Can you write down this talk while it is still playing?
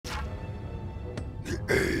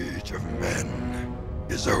age of men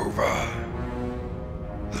is over.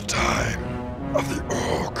 The time of the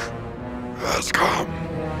orc has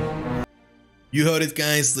come. You heard it,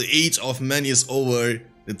 guys, the age of man is over,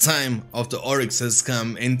 the time of the orcs has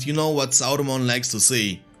come, and you know what Sauron likes to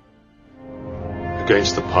say.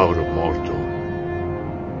 Against the power of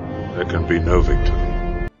Mordor, there can be no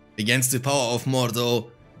victory. Against the power of Mordor,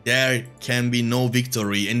 there can be no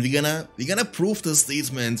victory, and we're gonna prove the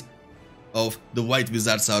statement of the White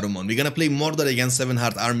Wizard Sauron. We're gonna play Mordor against 7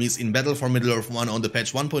 hard armies in Battle for Middle-earth 1 on the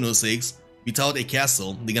patch 1.06 without a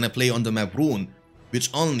castle. We're gonna play on the map Rune, which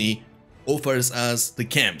only offers us the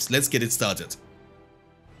camps. Let's get it started.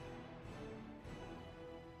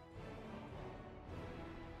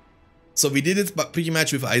 So we did it pretty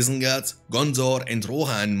much with Isengard, Gondor and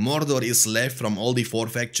Rohan. Mordor is left from all the 4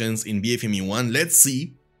 factions in BFME1. Let's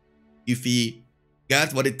see if we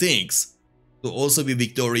got what it takes to also be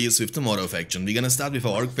victorious with the Mordor faction. We're gonna start with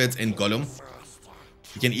our Orc Pet and Gollum.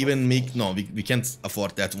 We can even make... no, we can't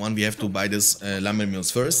afford that one. We have to buy this lumber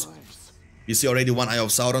mills first. We see already 1 Eye of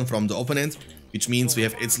Sauron from the opponent, which means we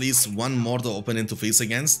have at least 1 Mordor opponent to face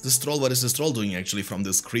against. This troll, what is this troll doing actually from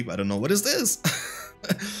this creep? I don't know. What is this?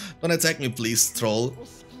 Don't attack me, please, troll.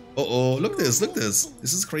 Uh-oh, look this, look this.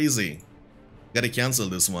 This is crazy. Gotta cancel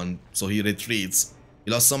this one, so he retreats.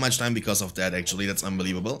 He lost so much time because of that, actually. That's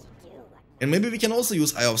unbelievable. And maybe we can also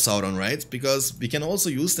use Eye of Sauron, right? Because we can also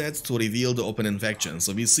use that to reveal the opponent faction.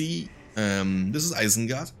 So we see, this is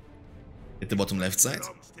Isengard at the bottom left side.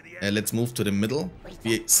 Let's move to the middle.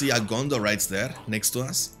 We see a Gondor right there, next to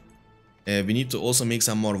us. We need to also make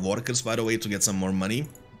some more workers, by the way, to get some more money.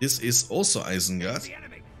 This is also Isengard.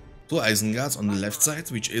 2 Isengards on the left side,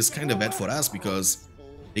 which is kind of bad for us, because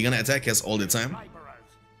they're gonna attack us all the time.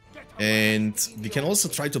 And we can also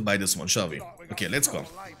try to buy this one, shall we? Okay, let's go.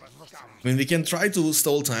 I mean, we can try to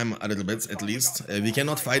stall time a little bit, at least. We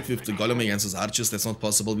cannot fight with the Gollum against his archers, that's not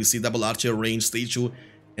possible. We see double archer, range, statue,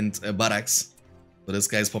 and barracks. So this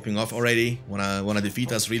guy is popping off already, wanna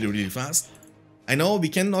defeat us really, really fast. I know we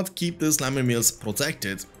cannot keep these lumber mills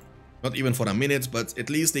protected, not even for a minute, but at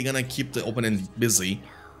least they're gonna keep the opponent busy.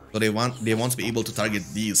 So they won't be able to target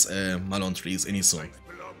these Malon trees any soon,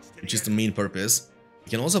 which is the main purpose. You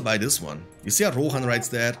can also buy this one. You see a Rohan right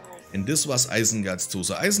there, and this was Isengard's too.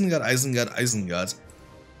 So Isengard, Isengard, Isengard.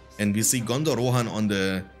 And we see Gondor Rohan on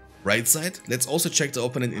the right side. Let's also check the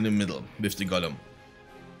opponent in the middle with the Gollum.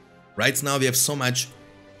 Right now we have so much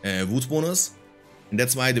wood bonus, and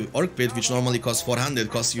that's why the Orc Pit, which normally costs 400,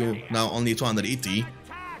 costs you now only 280.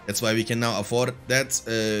 That's why we can now afford that.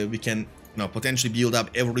 We can now potentially build up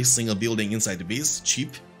every single building inside the base,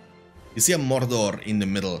 cheap. You see a Mordor in the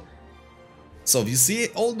middle. So you see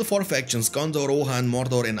all the 4 factions, Gondor, Rohan,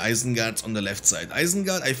 Mordor and Isengard on the left side.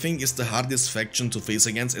 Isengard, I think, is the hardest faction to face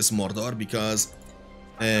against as Mordor, because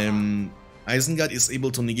Isengard is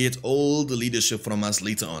able to negate all the leadership from us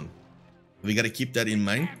later on. We gotta keep that in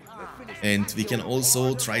mind. And we can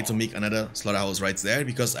also try to make another slaughterhouse right there,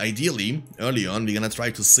 because ideally, early on, we're gonna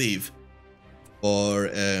try to save for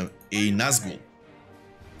a Nazgul.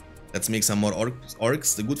 Let's make some more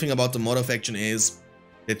orcs. The good thing about the Mordor faction is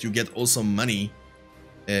that you get also money,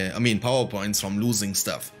 power points from losing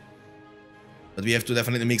stuff. But we have to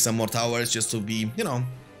definitely make some more towers just to be, you know,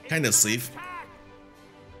 kind of safe.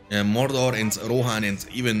 Mordor and Rohan and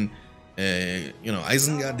even,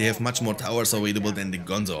 Isengard, they have much more towers available than the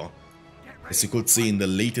Gondor, as you could see in the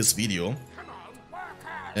latest video.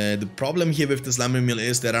 The problem here with this lumber mill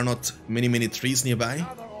is there are not many trees nearby,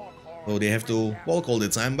 so they have to walk all the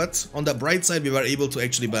time. But on the bright side, we were able to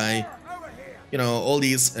actually buy, you know, all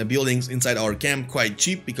these buildings inside our camp quite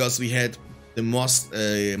cheap, because we had the most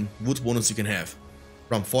wood bonus you can have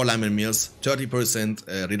from 4 lumber mills,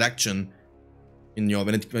 30% reduction in your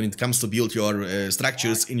when it comes to build your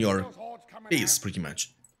structures in your base, pretty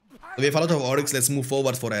much. So we have a lot of orcs. Let's move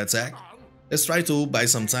forward for the attack. Let's try to buy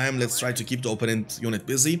some time. Let's try to keep the opponent unit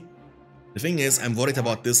busy. The thing is, I'm worried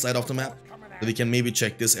about this side of the map, so we can maybe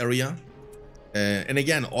check this area. And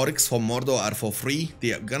again, orcs for Mordor are for free.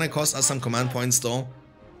 They are gonna cost us some command points though.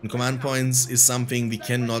 And command points is something we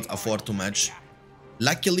cannot afford too much.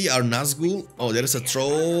 Luckily, our Nazgul... oh, there is a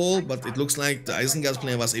troll, but it looks like the Isengard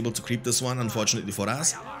player was able to creep this one, unfortunately for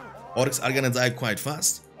us. Orcs are gonna die quite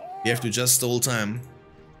fast. We have to just stall time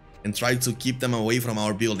and try to keep them away from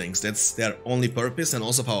our buildings. That's their only purpose, and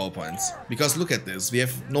also power points. Because look at this, we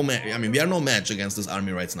have no we are no match against this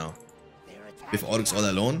army right now, with orcs all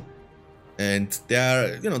alone. And they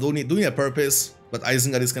are, you know, doing their purpose. But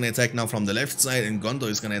Isengard is gonna attack now from the left side, and Gondor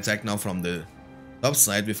is gonna attack now from the top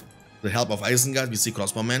side with the help of Isengard. We see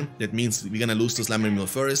crossbowmen. That means we're gonna lose this lumber mill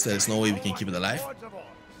first. There is no way we can keep it alive.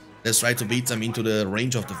 Let's try to beat them into the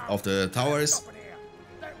range of the towers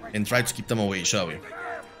and try to keep them away, shall we?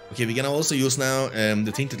 Okay, we're gonna also use now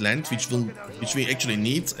the Tainted Land, which we actually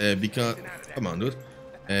need because come on, dude.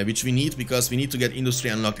 Which we need because we need to get industry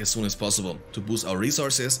unlocked as soon as possible to boost our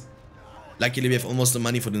resources. Luckily, we have almost the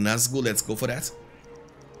money for the Nazgul. Let's go for that.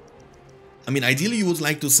 I mean, ideally, you would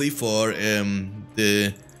like to save for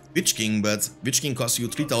the Witch King, but Witch King costs you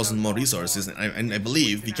 3,000 more resources, and I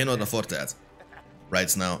believe we cannot afford that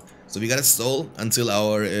right now. So we gotta stall until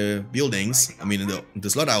our buildings, I mean the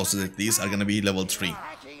slaughterhouses at least, are gonna be level 3.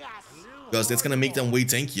 Because that's gonna make them way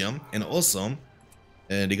tankier, and also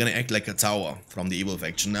they're gonna act like a tower from the evil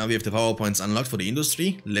faction. Now we have the power points unlocked for the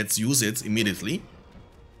industry. Let's use it immediately.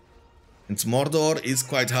 And Mordor is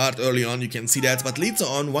quite hard early on, you can see that, but later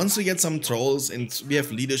on, once we get some trolls and we have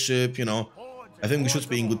leadership, you know, I think we should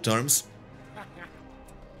be in good terms.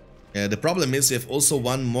 The problem is we have also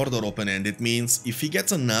one Mordor opponent. It means if he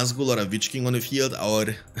gets a Nazgul or a Witch King on the field,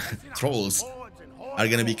 our trolls are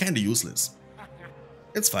gonna be kinda useless.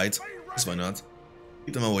 Let's fight, just why not?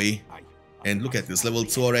 Keep them away. And look at this, level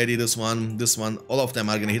 2 already, this one, all of them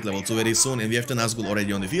are gonna hit level 2 very soon, and we have the Nazgul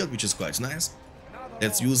already on the field, which is quite nice.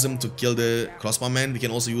 Let's use them to kill the crossbowmen. We can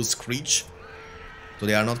also use Screech, so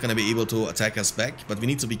they are not gonna be able to attack us back, but we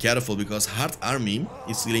need to be careful because Hard Army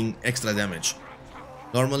is dealing extra damage.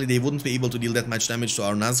 Normally they wouldn't be able to deal that much damage to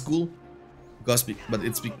our Nazgul, but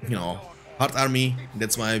it's, you know, Hard Army,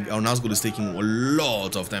 that's why our Nazgul is taking a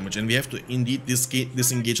lot of damage, and we have to indeed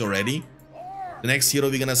disengage already. The next hero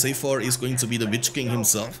we're gonna save for is going to be the Witch King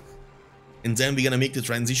himself, and then we're gonna make the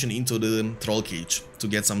transition into the Troll Cage to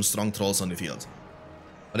get some strong trolls on the field.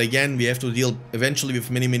 But again, we have to deal eventually with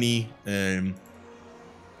many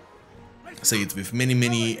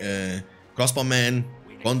crossbowmen,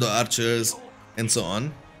 Gondor archers, and so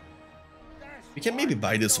on. We can maybe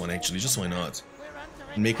buy this one actually, just why not?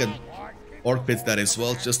 And make an orc pit there as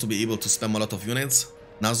well, just to be able to spam a lot of units.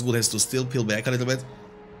 Nazgul has to still peel back a little bit.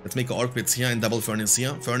 Let's make an orc pit here and double furnace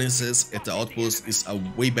here. Furnaces at the outpost is a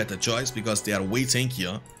way better choice because they are way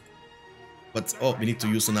tankier. But oh, we need to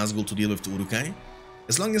use the Nazgul to deal with the Urukai.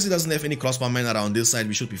 As long as he doesn't have any crossbowmen around this side,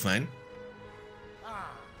 we should be fine.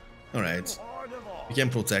 Alright, we can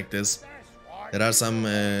protect this. There are some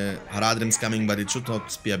Haradrims coming, but it should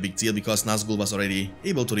not be a big deal because Nazgul was already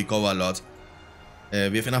able to recover a lot.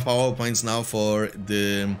 We have enough power points now for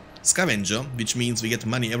the Scavenger, which means we get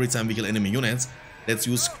money every time we kill enemy units. Let's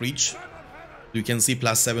use Screech. You can see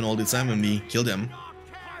 +7 all the time when we kill them.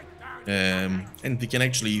 And we can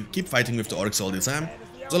actually keep fighting with the orcs all the time.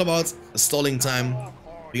 It's all about stalling time.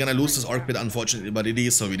 We're gonna lose this orc pit unfortunately, but it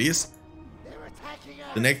is so it is.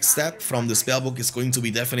 The next step from the spellbook is going to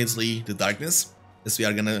be definitely the darkness, as we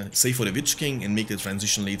are gonna save for the Witch King and make the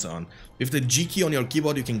transition later on. With the G key on your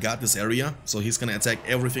keyboard you can guard this area, so he's gonna attack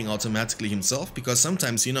everything automatically himself, because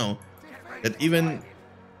sometimes you know that even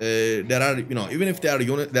even if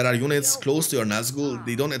there are units close to your Nazgul,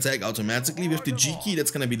 they don't attack automatically. With the G key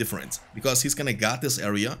that's gonna be different, because he's gonna guard this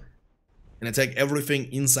area and attack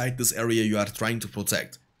everything inside this area you are trying to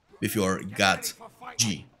protect with your guard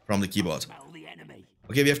G from the keyboard.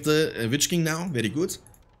 Okay, we have the Witch King now, very good.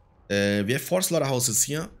 We have 4 slaughterhouses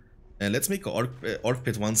here. Let's make an orc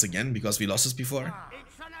pit once again, because we lost this before.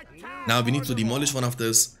 Now we need to demolish one of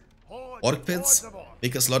these orc pits,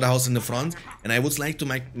 make a slaughterhouse in the front, and I would like to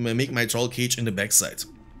make my troll cage in the backside.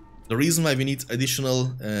 The reason why we need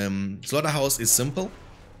additional slaughterhouse is simple,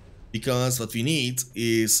 because what we need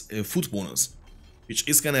is a food bonus, which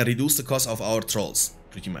is gonna reduce the cost of our trolls,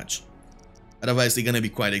 pretty much. Otherwise they're gonna be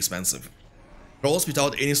quite expensive. Trolls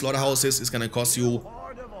without any slaughterhouses is gonna cost you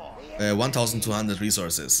 1200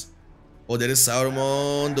 resources. Oh, there is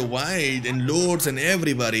Sauron, the White, and Lords, and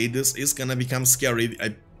everybody. This is gonna become scary.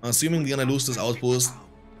 I'm assuming we're gonna lose this outpost.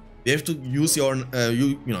 We have to use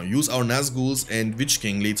use our Nazguls and Witch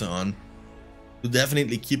King later on to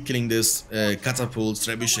definitely keep killing this catapults,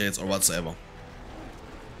 trebuchets, or whatsoever.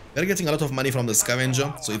 We're getting a lot of money from the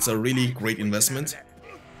Scavenger, so it's a really great investment.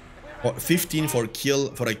 15 for a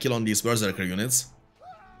kill on these Berserker units.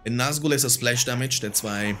 And Nazgul has a splash damage, that's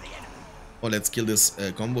why... Oh, let's kill this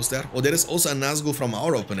combos there. Oh, there is also a Nazgul from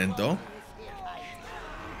our opponent though.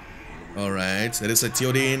 Alright, there is a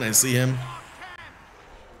Theoden, I see him.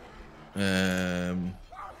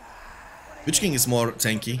 Witch King is more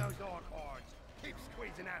tanky,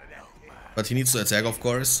 but he needs to attack, of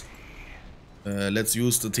course. Let's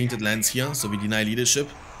use the Tainted Lands here, so we deny leadership.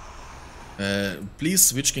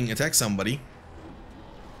 Please, Witch King, attack somebody.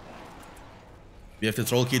 We have the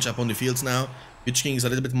Troll Cage up on the fields now. Witch King is a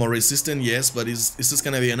little bit more resistant, yes, but is this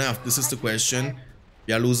gonna be enough? This is the question.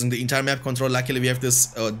 We are losing the entire map control. Luckily, we have this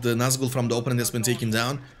the Nazgul from the opponent has been taken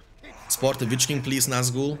down. Sport the Witch King, please,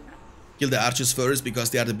 Nazgul. Kill the archers first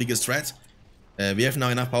because they are the biggest threat. We have now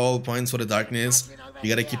enough power points for the darkness. We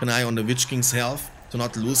gotta keep an eye on the Witch King's health to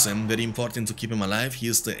not lose him. Very important to keep him alive. He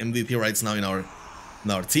is the MVP right now in our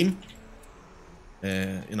team.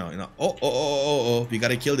 Oh, we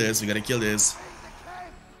gotta kill this. We gotta kill this.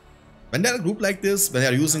 When they're a group like this, when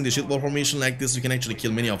they're using the shield wall formation like this, you can actually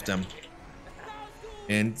kill many of them.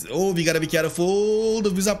 And oh, we gotta be careful.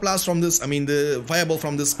 The Wizard Blast from this, the Fireball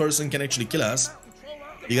from this person can actually kill us.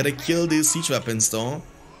 We gotta kill these siege weapons though.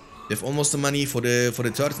 They have almost the money for the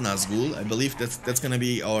third Nazgul. I believe that's gonna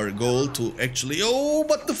be our goal to actually. Oh,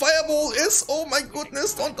 but the Fireball is. Oh my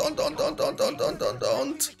goodness! Don't.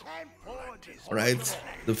 Alright.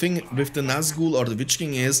 The thing with the Nazgul or the Witch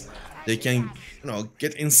King is they can,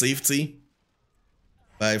 get in safety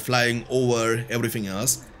by flying over everything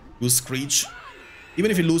else. Use Screech. Even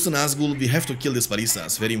if we lose the Nazgul, we have to kill these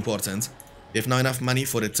ballistas. Very important. We have now enough money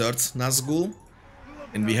for the third Nazgul.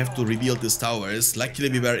 And we have to rebuild these towers. Luckily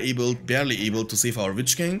we were barely able to save our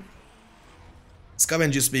Witch King.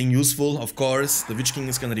 Scavenge is being useful, of course. The Witch King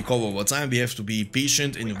is gonna recover over time. We have to be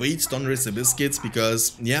patient and wait, don't risk the biscuits,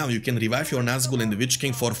 because yeah, you can revive your Nazgul and the Witch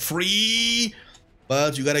King for free.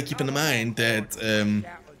 But you gotta keep in mind that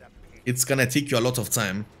it's gonna take you a lot of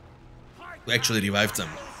time to actually revive them.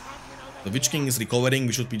 The Witch King is recovering,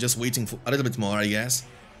 we should be just waiting for a little bit more, I guess.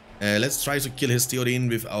 Let's try to kill his Theorin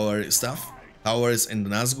with our stuff. Towers and the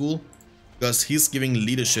Nazgul, because he's giving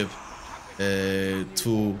leadership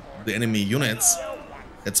to the enemy units.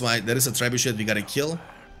 That's why there is a trebuchet we gotta kill.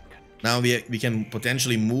 Now we can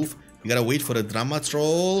potentially move. We gotta wait for the Drama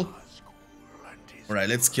Troll. Alright,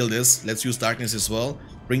 let's kill this. Let's use darkness as well.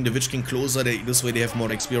 Bring the Witch King closer. This way they have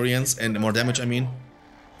more experience and more damage, I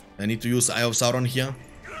need to use Eye of Sauron here.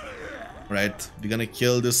 Alright, we're gonna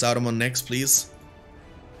kill this Saruman next, please.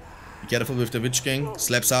 Be careful with the Witch King.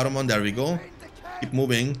 Slap Saruman, there we go. Keep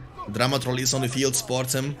moving. The Drama Troll is on the field,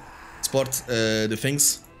 sport him. Sport the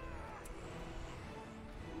things.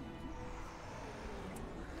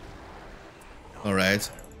 Alright.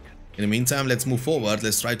 In the meantime, let's move forward.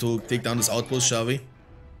 Let's try to take down this outpost, shall we?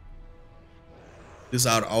 These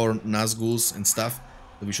are our Nazguls and stuff.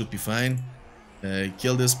 So we should be fine.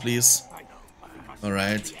 Kill this, please.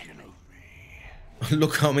 Alright.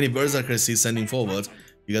 Look how many berserkers he's sending forward.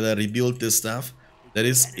 We gotta rebuild this stuff. There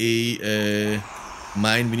is a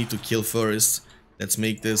mine we need to kill first. Let's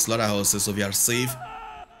make the slaughterhouses so we are safe.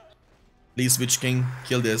 Please, Witch King,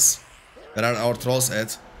 kill this. Where are our trolls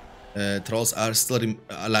at? Trolls are still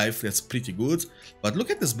alive. That's pretty good. But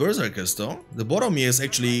look at this berserkers though. The Boromir is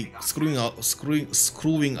actually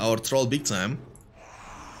screwing our troll big time.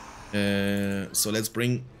 So let's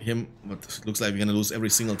bring him. But looks like we're gonna lose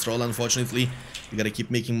every single troll, unfortunately. We gotta keep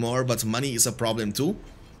making more, but money is a problem too.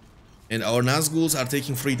 And our Nazguls are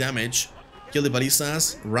taking free damage. Kill the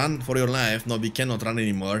ballistas. Run for your life. No, we cannot run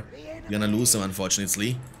anymore. We're gonna lose them,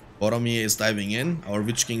 unfortunately. Boromir is diving in. Our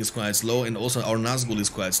Witch King is quite slow, and also our Nazgul is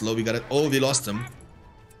quite slow. We gotta. Oh, we lost them.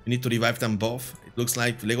 We need to revive them both. It looks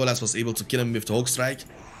like Legolas was able to kill him with the Hawk Strike.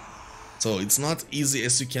 So it's not easy,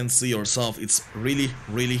 as you can see yourself. It's really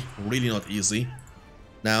not easy.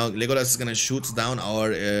 Now Legolas is gonna shoot down our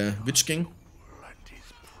Witch King.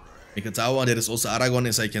 Make a tower. There is also Aragorn,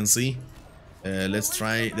 as I can see. Let's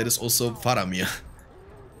try. There is also Faramir.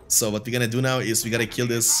 So what we're gonna do now is we gotta kill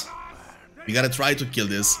this. We gotta try to kill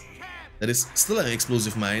this. That is still an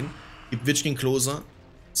explosive mine. Keep Witch King closer,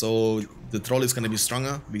 so the troll is gonna be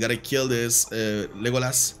stronger. We gotta kill this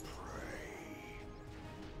Legolas.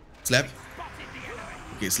 Slap.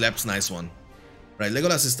 Okay, Slap's nice one. Right,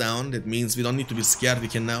 Legolas is down. That means we don't need to be scared. We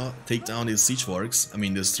can now take down these siege works.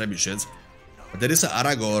 This trebuchet. But there is an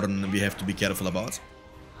Aragorn we have to be careful about.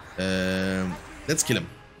 Let's kill him.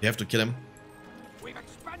 We have to kill him.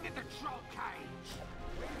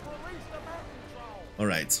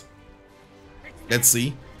 Alright. Let's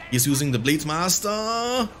see. He's using the Blade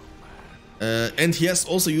Master. And he has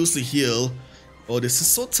also used the heal. Oh, this is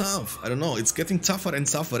so tough. I don't know. It's getting tougher and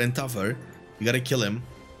tougher and tougher. We gotta kill him.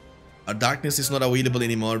 Our darkness is not available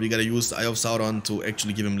anymore. We gotta use the Eye of Sauron to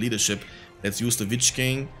actually give him leadership. Let's use the Witch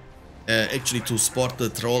King. Actually to support the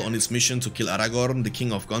troll on its mission to kill Aragorn, the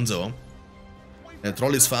King of Gonzo. The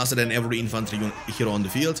troll is faster than every infantry hero on the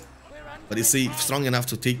field. But is he strong enough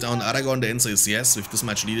to take down Aragorn? The answer is yes, with this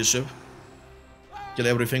much leadership. Kill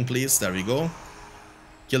everything, please. There we go.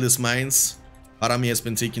 Kill his mines. Faramir has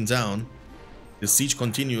been taken down. The siege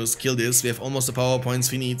continues. Kill this. We have almost the power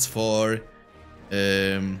points we need for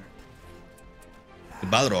the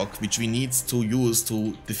Balrog, which we need to use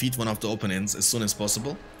to defeat one of the opponents as soon as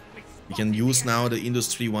possible. We can use now the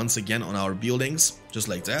industry once again on our buildings, just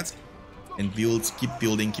like that. and build, keep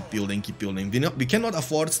building, keep building, keep building. We cannot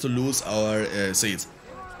afford to lose our, say it.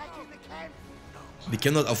 We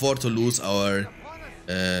cannot afford to lose our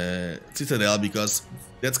citadel, because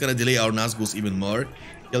that's gonna delay our Nazgûls even more.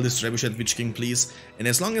 Kill this Trebuchet Witch King, please. And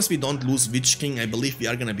as long as we don't lose Witch King, I believe we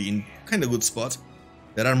are gonna be in kind of good spot.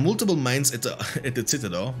 There are multiple mines at the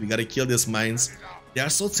citadel. We gotta kill these mines. They are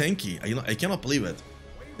so tanky. I cannot believe it.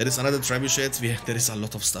 There is another Trebuchet. There is a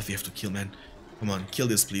lot of stuff we have to kill, man. Come on, kill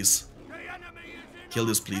this, please. Kill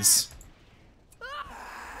this, please.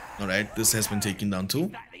 Alright, this has been taken down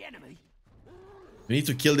too. We need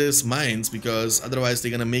to kill these mines, because otherwise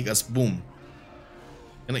they're gonna make us boom.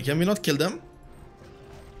 Can we not kill them?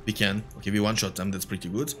 We can. Okay, we one-shot them. That's pretty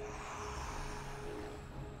good.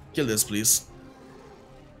 Kill this, please.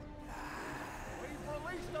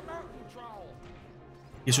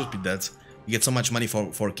 He should be dead. We get so much money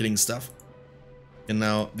for killing stuff. And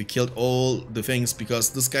now we killed all the things,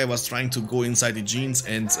 because this guy was trying to go inside the genes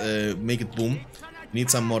and make it boom. We need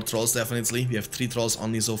some more trolls, definitely. We have 3 trolls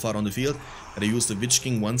only so far on the field. Gotta use the Witch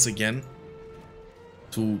King once again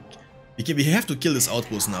to... We have to kill this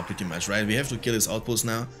outpost now, pretty much, right? We have to kill this outpost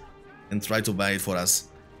now and try to buy it for us.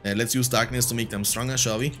 Let's use darkness to make them stronger,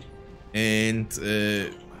 shall we? And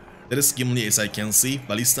there is Gimli, as I can see,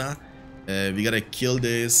 Ballista. We gotta kill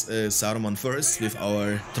this Sauron first with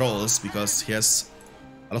our trolls, because he has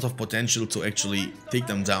a lot of potential to actually take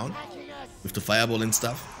them down with the fireball and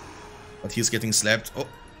stuff. But he's getting slapped. Oh,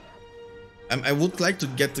 I would like to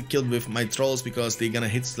get the kill with my trolls, because they're gonna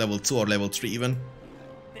hit level 2 or level 3 even.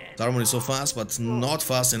 Sauron is so fast, but not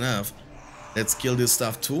fast enough. Let's kill this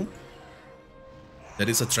stuff too. There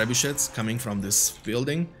is a Trebuchet coming from this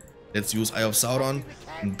building. Let's use Eye of Sauron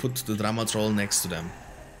and put the Drama Troll next to them,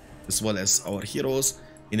 as well as our heroes.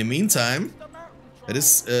 In the meantime, there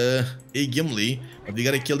is a Gimli, but we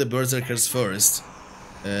gotta kill the Berserkers first.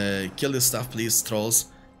 Kill this stuff, please, trolls.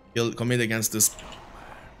 Commit against this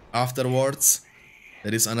afterwards.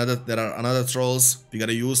 There are another trolls we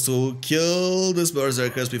gotta use to kill these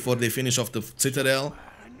Berserkers before they finish off the citadel.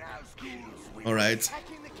 Alright,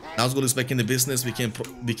 Nazgûl is back in the business. We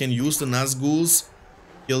can use the Nazgûls,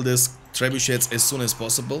 kill this Trebuchets as soon as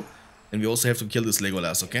possible. And we also have to kill this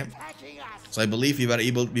Legolas, okay? So I believe we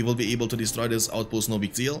will be able to destroy this outpost, no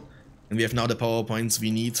big deal. And we have now the power points we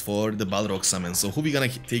need for the Balrog summon. So who we gonna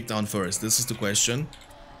take down first? This is the question.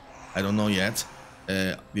 I don't know yet.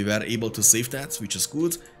 We were able to save that, which is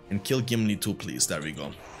good. And kill Gimli too, please. There we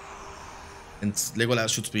go. And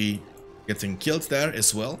Legolas should be getting killed there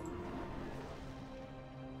as well.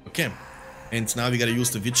 Okay. And now we gotta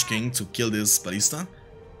use the Witch King to kill this Ballista.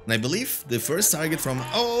 And I believe the first target from...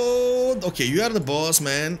 Oh, okay, you are the boss,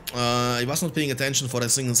 man. I was not paying attention for a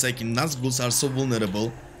single second. Nazgûls are so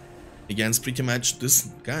vulnerable against pretty much this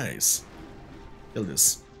guys. Kill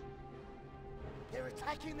this.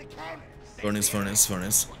 Furnace, furnace,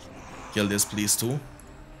 furnace. Kill this, please, too.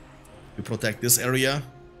 You protect this area.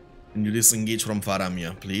 And you disengage from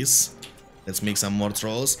Faramir, please. Let's make some more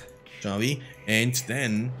trolls, shall we? And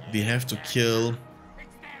then we have to kill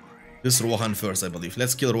this Rohan first, I believe.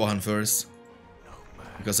 Let's kill Rohan first,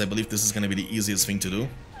 because I believe this is gonna be the easiest thing to do.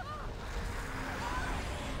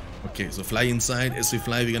 Okay, so fly inside. As we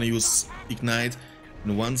fly, we're gonna use Ignite.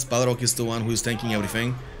 And once Balrog is the one who is tanking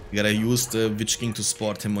everything, we gotta use the Witch King to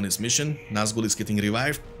support him on his mission. Nazgûl is getting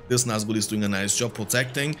revived. This Nazgûl is doing a nice job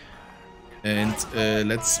protecting. And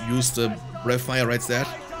let's use the Breath Fire right there.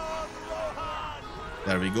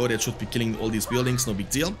 There we go. That should be killing all these buildings, no big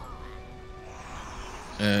deal.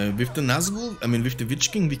 With the Nazgûl, with the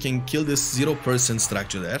Witch King, we can kill this 0%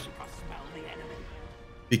 structure there.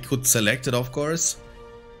 We could select it, of course.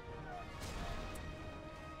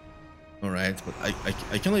 Alright, but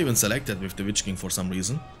I cannot even select it with the Witch King for some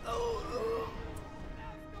reason.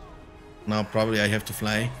 Now probably I have to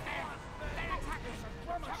fly.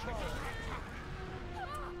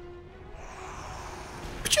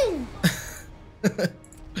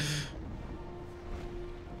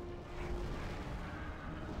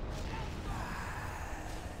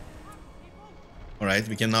 Alright,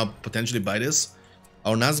 we can now potentially buy this.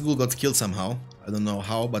 Our Nazgûl got killed somehow. I don't know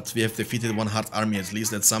how, but we have defeated one hard army at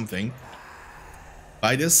least. That's something.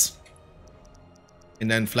 Buy this. And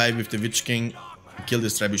then fly with the Witch King to kill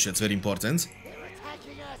this Trebuchet. It's very important.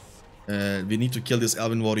 We need to kill these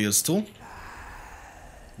Elven warriors too.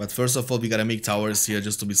 But first of all, we gotta make towers here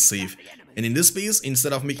just to be safe. And in this space,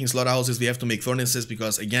 instead of making slaughterhouses, we have to make furnaces,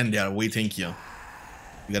 because again, they are way tankier.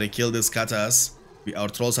 We gotta kill these katas. Our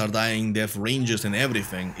trolls are dying. They have ranges and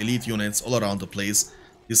everything. Elite units all around the place.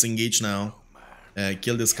 Disengage now.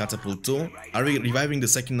 Kill this catapult too. Are we reviving the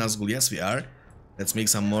second Nazgûl? Yes, we are. Let's make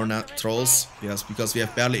some more trolls. Yes, because we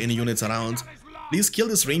have barely any units around. Please kill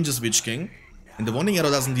this Ranger's Witch King. And the Warning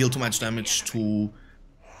Arrow doesn't deal too much damage to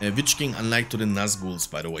Witch King, unlike to the Nazguls,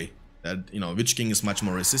 by the way. That, you know, Witch King is much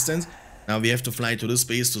more resistant. Now we have to fly to this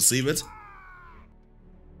base to save it.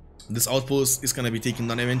 This outpost is gonna be taken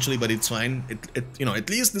down eventually, but it's fine. You know, at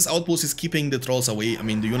least this outpost is keeping the trolls away. I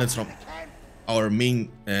mean, the units from our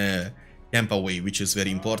main camp away, which is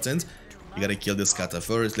very important. We gotta kill this cutter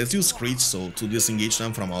first. Let's use Screech so to disengage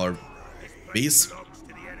them from our base.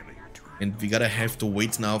 And we gotta have to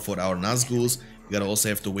wait now for our Nazguls. We gotta also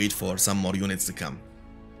have to wait for some more units to come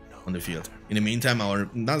on the field. In the meantime, our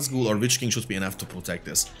Nazgul or Witch King should be enough to protect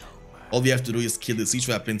us. All we have to do is kill the siege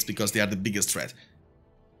weapons because they are the biggest threat.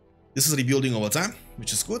 This is rebuilding over time,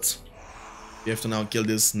 which is good. We have to now kill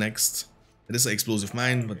this next. It is an explosive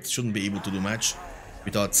mine, but shouldn't be able to do much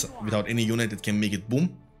without any unit that can make it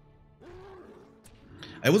boom.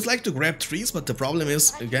 I would like to grab trees, but the problem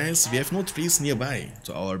is, guys, we have no trees nearby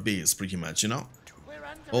to our base, pretty much, you know.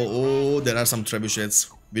 Oh, there are some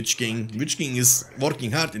trebuchets. Witch King is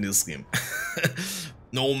working hard in this game.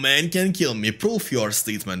 No man can kill me. Prove your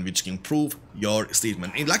statement, Witch King. Prove your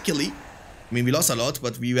statement. And luckily, I mean, we lost a lot,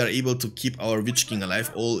 but we were able to keep our Witch King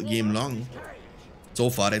alive all game long.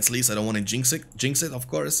 So far, at least. I don't want to jinx it, of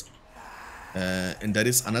course. And that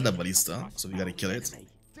is another ballista, so we gotta kill it.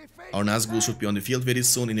 Our Nazgul should be on the field very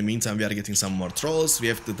soon. In the meantime, we are getting some more trolls. We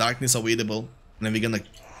have the darkness available, and then we're gonna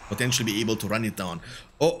potentially be able to run it down.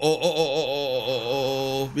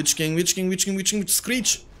 Oh, Witch King,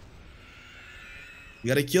 Screech! We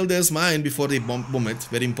gotta kill this mine before they bomb it.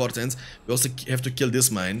 Very important. We also have to kill this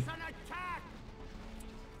mine.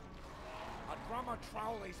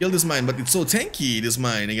 Kill this mine, but it's so tanky, this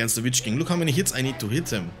mine, against the Witch King. Look how many hits I need to hit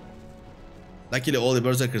him. Luckily, all the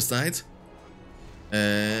Berserkers died.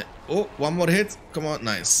 Oh, one more hit. Come on,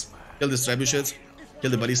 nice. Kill this trebuchet. Kill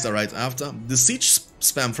the ballista right after. The siege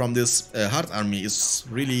spam from this Heart army is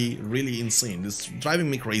really, really insane. It's driving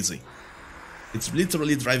me crazy. It's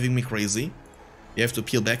literally driving me crazy. You have to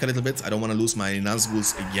peel back a little bit. I don't want to lose my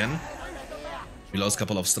Nazguls again. We lost a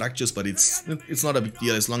couple of structures, but it's not a big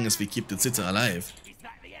deal as long as we keep the city alive.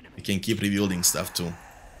 We can keep rebuilding stuff too.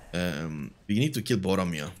 We need to kill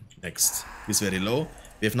Boromir next. He's very low.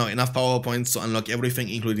 We have now enough power points to unlock everything,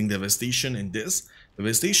 including Devastation and this.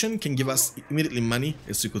 Devastation can give us immediately money,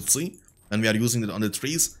 as you could see, and we are using it on the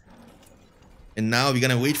trees. And now we're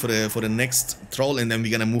gonna wait for the next troll, and then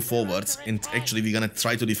we're gonna move forward. And actually, we're gonna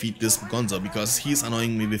try to defeat this Gonzo because he's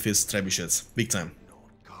annoying me with his trebuchets, big time.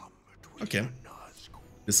 Okay,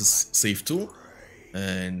 this is safe too,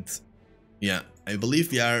 and yeah, I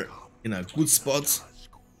believe we are in a good spot.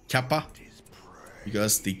 Kappa.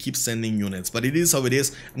 Because they keep sending units, but it is how it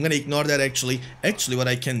is. I'm gonna ignore that actually. Actually, what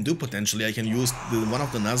I can do potentially, I can use one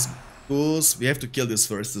of the Nazguls. We have to kill this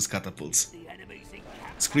first, this catapults.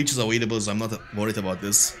 Screech is available, so I'm not worried about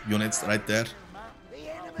this units right there.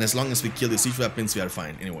 And as long as we kill the siege weapons, we are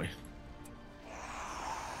fine anyway.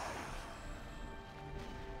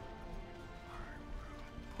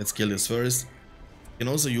 Let's kill this first. You can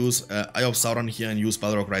also use Eye of Sauron here and use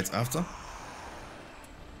Balrog right after.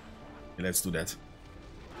 Okay, let's do that.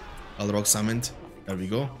 Balrog summoned. There we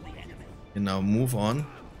go. And now move on.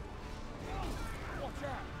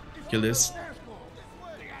 Kill this.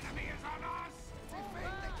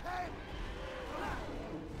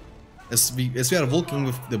 As we are walking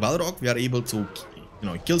with the Balrog, we are able to, you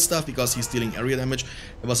know, kill stuff because he's dealing area damage.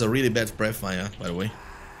 It was a really bad breath fire, by the way.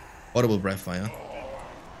 Horrible breath fire.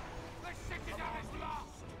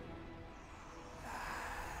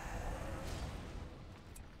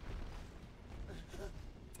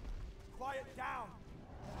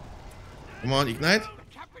 Come on, ignite.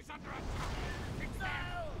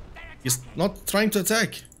 He's not trying to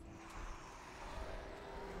attack.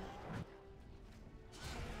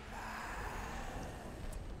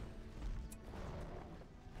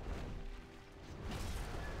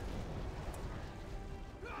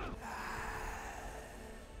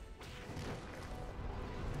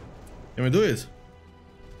 Can we do it?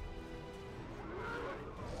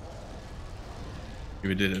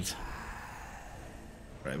 We did it.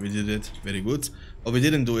 Right, we did it. Very good. Oh, we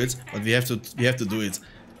didn't do it, but we have to do it.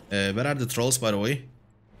 Where are the trolls, by the way?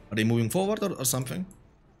 Are they moving forward or something?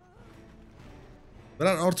 Where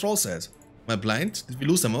are our trolls at? Am I blind? Did we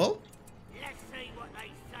lose them all? Let's see what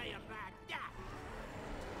they say about that.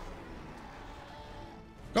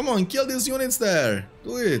 Come on, kill these units there.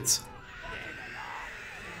 Do it.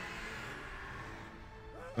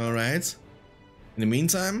 Alright. In the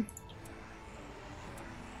meantime,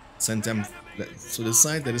 send them to this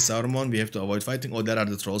side. There is Sauron. We have to avoid fighting. Oh, there are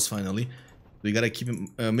the trolls finally. We gotta keep him,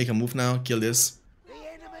 make a move now. Kill this.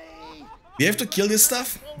 We have to kill this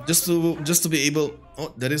stuff just to be able.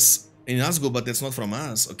 Oh, there is a Nazgul, but that's not from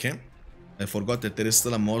us. Okay, I forgot that there is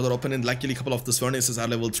still a Mordor opponent. Luckily, a couple of these furnaces are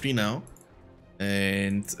level 3 now,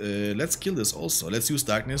 and let's kill this also. Let's use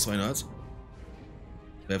darkness. Why not?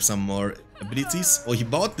 We have some more abilities. Oh, he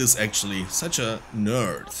bought this actually. Such a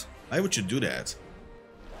nerd. Why would you do that?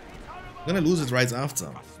 I'm gonna lose it right after.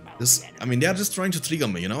 This, I mean, they are just trying to trigger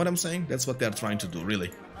me. You know what I'm saying? That's what they are trying to do,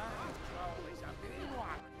 really.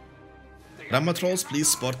 Ramma trolls, please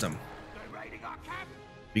spot them.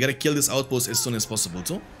 We gotta kill this outpost as soon as possible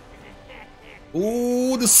too.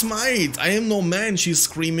 Oh, the smite! I am no man, she's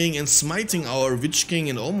screaming and smiting our Witch King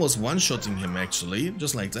and almost one-shotting him actually,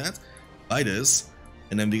 just like that. By this.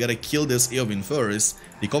 And then we gotta kill this Eowyn first.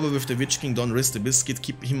 Recover with the Witch King, don't risk the biscuit,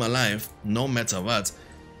 keep him alive, no matter what.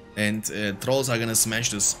 And trolls are gonna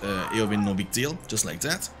smash this Eowyn, no big deal, just like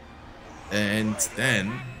that. And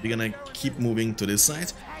then we're gonna keep moving to this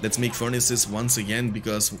side. Let's make furnaces once again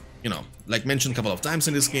because, you know, like mentioned a couple of times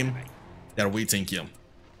in this game, they're waiting here.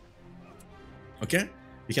 Okay,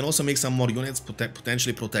 we can also make some more units,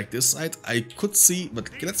 potentially protect this side. I could see, but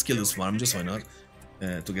let's kill this farm, just why not?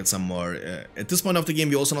 To get some more. At this point of the game,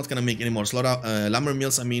 we're also not gonna make any more lumber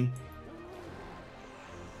mills, I mean.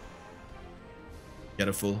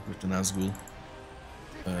 Careful with the Nazgul.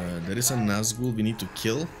 There is a Nazgul we need to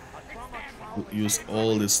kill. We'll use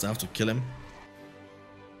all this stuff to kill him.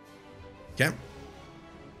 Okay.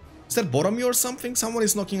 Is that Boromir or something? Someone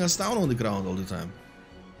is knocking us down on the ground all the time.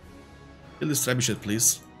 Kill this trebuchet,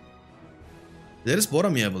 please. There is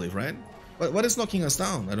Boromir, I believe, right? What is knocking us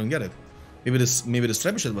down? I don't get it. Maybe this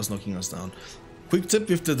trebuchet was knocking us down. Quick tip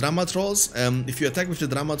with the drama trolls: if you attack with the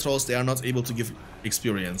drama trolls, they are not able to give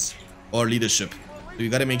experience or leadership. So you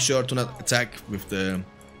gotta make sure to not attack with the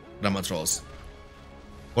drama trolls.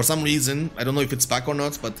 For some reason, I don't know if it's bug or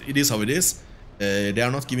not, but it is how it is. They are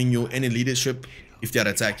not giving you any leadership if they are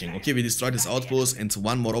attacking. Okay, we destroyed this outpost and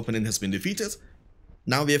one more opponent has been defeated.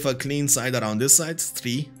 Now we have a clean side around this side,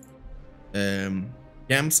 3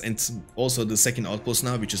 camps and also the second outpost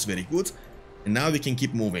now, which is very good. And now we can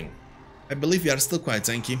keep moving. I believe we are still quite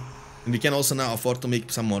tanky. And we can also now afford to make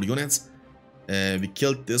some more units. We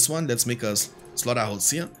killed this one. Let's make a slaughterhouse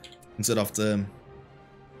here instead of the...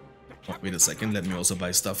 Oh, wait a second, let me also buy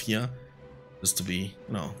stuff here. Just to be,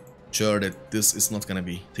 you know, sure that this is not gonna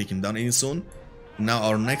be taken down any soon. Now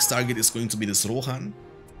our next target is going to be this Rohan.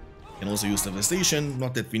 Can also use devastation,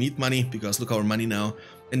 not that we need money, because look our money now.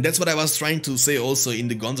 And that's what I was trying to say also in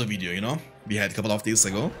the Gonzo video, you know, we had a couple of days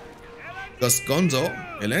ago. Because Gonzo,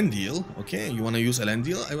 Elendil, okay, you wanna use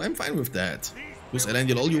Elendil? I'm fine with that. Use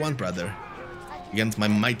Elendil all you want, brother. Against my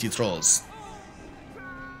mighty trolls.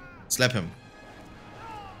 Slap him.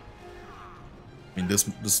 I mean,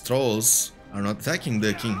 these trolls are not attacking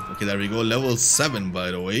the king. Okay, there we go, level 7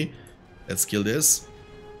 by the way. Let's kill this.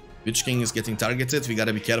 Witch King is getting targeted, we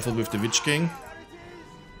gotta be careful with the Witch King.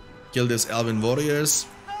 Kill these Elven warriors.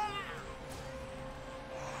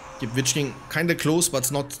 Keep Witch King kinda close,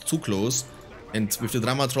 but not too close. And with the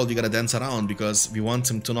Drama Troll we gotta dance around, because we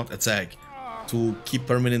want him to not attack. To keep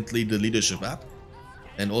permanently the leadership up.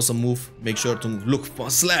 And also make sure to look for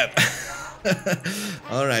a slap.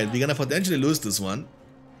 Alright, we're gonna potentially lose this one.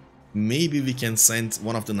 Maybe we can send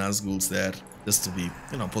one of the Nazguls there, just to be,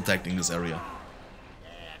 you know, protecting this area.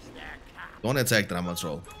 Don't attack Drama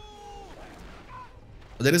Troll.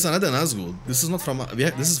 But there is another Nazgul. This is not from us.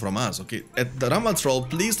 This is from us, okay? At the Drama Troll,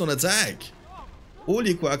 please don't attack.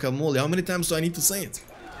 Holy guacamole, how many times do I need to say it?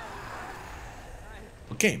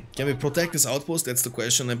 Okay, can we protect this outpost? That's the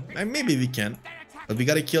question. And maybe we can. But we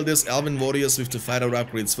gotta kill these Elven warriors with the fighter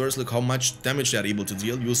upgrades first. Look how much damage they are able to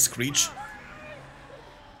deal. Use Screech.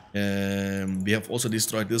 We have also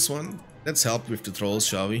destroyed this one. Let's help with the trolls,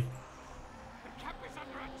 shall we?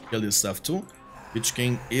 Kill this stuff too. Witch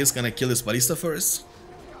King is gonna kill this ballista first,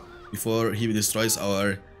 before he destroys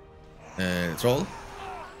our troll.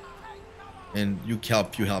 And you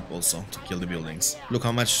help also to kill the buildings. Look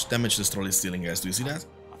how much damage this troll is dealing, guys. Do you see that?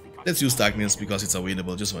 Let's use darkness because it's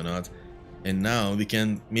available, just why not? And now we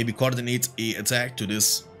can maybe coordinate a attack to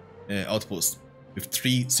this outpost with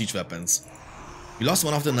 3 siege weapons. We lost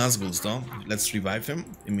one of the Nazguls though. Let's revive him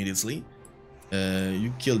immediately.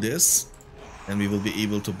 You kill this, and we will be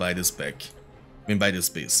able to buy this back. I mean, buy this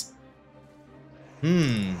space.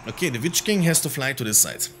 Okay, the Witch King has to fly to this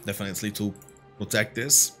side, definitely, to protect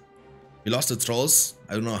this. We lost the trolls.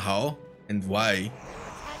 I don't know how and why,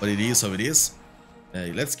 but it is how it is.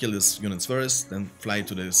 Let's kill these units first, then fly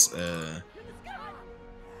to this.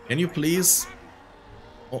 Can you please?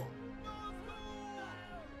 Oh.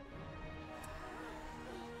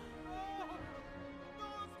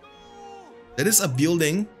 There is a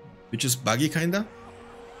building which is buggy kinda.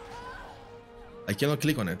 I cannot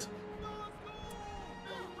click on it.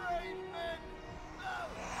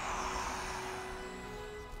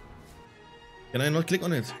 Can I not click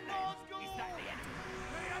on it?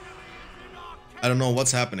 I don't know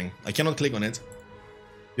what's happening. I cannot click on it.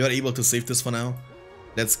 We are able to save this for now.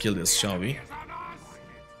 Let's kill this, shall we?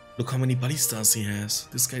 Look how many ballistas he has.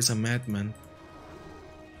 This guy's a madman.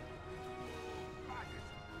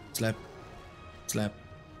 Slap. Slap.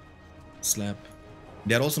 Slap.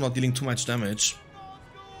 They are also not dealing too much damage.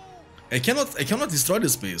 I cannot destroy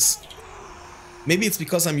this base. Maybe it's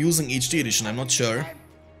because I'm using HD edition, I'm not sure.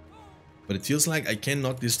 But it feels like I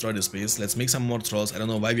cannot destroy this base. Let's make some more trolls. I don't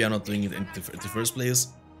know why we are not doing it in the first place.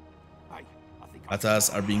 Atas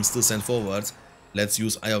are being still sent forward. Let's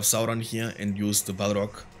use Eye of Sauron here and use the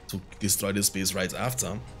Balrog to destroy this base right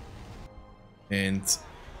after. And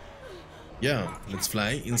yeah, let's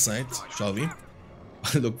fly inside, shall we?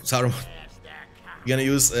 Look, Sauron. We're gonna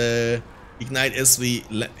use Ignite as we,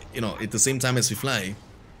 at the same time as we fly.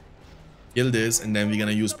 Kill this, and then we're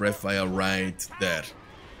gonna use Breath Fire right there.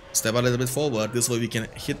 Step a little bit forward. This way we can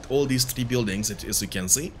hit all these 3 buildings, as you can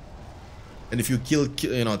see. And if you kill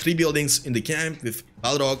 3 buildings in the camp with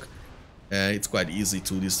Balrog, it's quite easy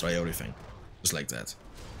to destroy everything, just like that.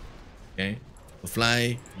 Okay, to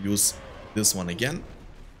fly, use this one again.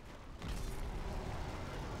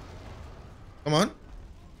 Come on.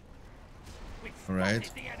 All right.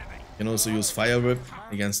 You can also use Fire Whip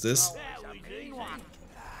against this.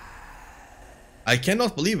 I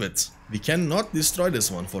cannot believe it. We cannot destroy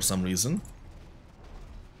this one for some reason.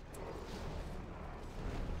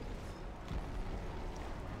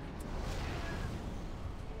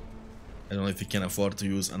 I don't know if we can afford to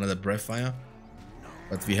use another Breath Fire,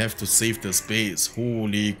 but we have to save the space.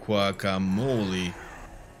 Holy guacamole.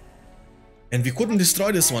 And we couldn't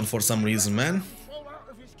destroy this one for some reason, man.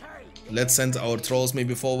 Let's send our trolls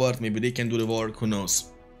maybe forward. Maybe they can do the work. Who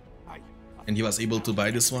knows? And he was able to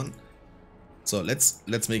buy this one. So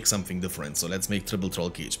let's make something different. So let's make triple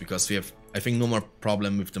troll cage, because we have, I think, no more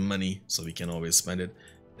problem with the money, so we can always spend it.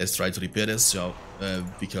 Let's try to repair this, so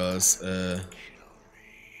because I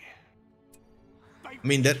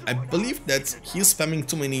mean, that I believe that he's spamming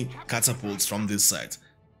too many catapults from this side,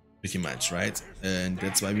 pretty much, right? And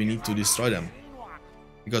that's why we need to destroy them.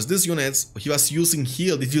 Because these units, he was using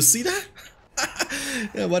heal. Did you see that?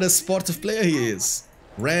 Yeah, what a sportive player he is.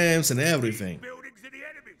 Rams and everything.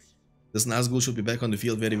 This Nazgul should be back on the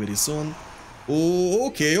field very, very soon. Oh,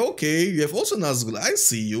 okay, okay. You have also Nazgul. I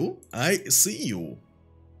see you. I see you.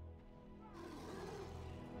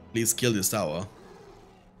 Please kill this tower.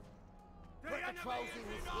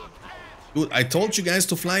 Dude, I told you guys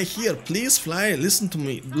to fly here. Please fly. Listen to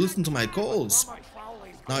me. Listen to my calls.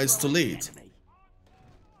 Now it's too late.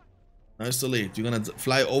 Now it's too late. You're gonna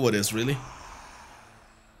fly over this, really?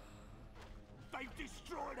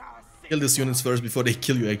 Kill these units first before they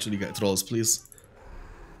kill you, actually, guys. Trolls, please.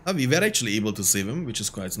 Oh, we were actually able to save him, which is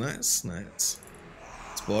quite nice. Nice.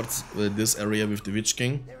 Sport this area with the Witch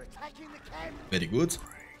King. Very good.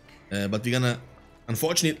 But we're gonna,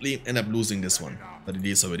 unfortunately, end up losing this one. But it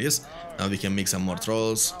is how it is. Now we can make some more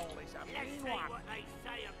trolls.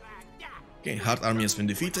 Okay, Hard Army has been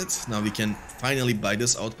defeated. Now we can finally buy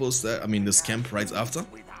this outpost there. I mean, this camp right after.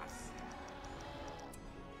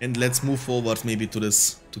 And let's move forward maybe to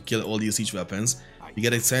this, to kill all these siege weapons. We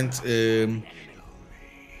gotta send the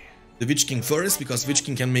Witch King first, because Witch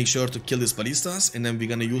King can make sure to kill these ballistas. And then we're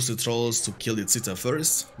gonna use the trolls to kill the Zita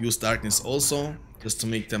first. Use Darkness also, just to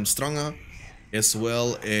make them stronger. As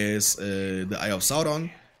well as the Eye of Sauron.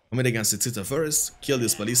 Commit against the Zita first. Kill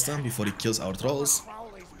this ballista before he kills our trolls.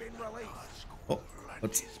 Oh,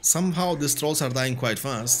 but somehow these trolls are dying quite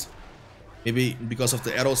fast. Maybe because of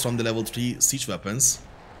the arrows from the level 3 siege weapons.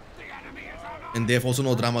 And they have also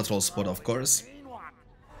no Drama Troll support, of course.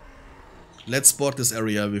 Let's sport this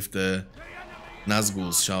area with the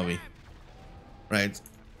Nazguls, shall we? Right.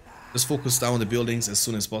 Just focus down the buildings as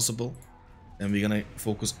soon as possible. And we're gonna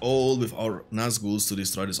focus all with our Nazguls to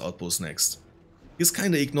destroy this outpost next. He's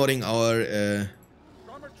kinda ignoring our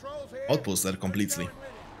outpost there completely.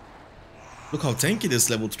 Look how tanky this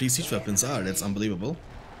level 3 siege weapons are, that's unbelievable.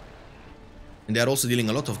 And they are also dealing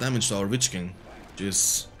a lot of damage to our Witch King, which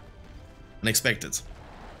is unexpected.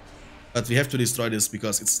 But we have to destroy this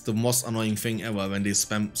because it's the most annoying thing ever when they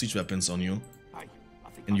spam siege weapons on you.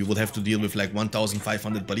 And you would have to deal with like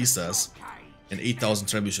 1,500 ballistas and 8,000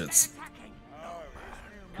 trebuchets.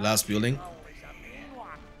 Last building.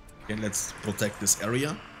 Okay, let's protect this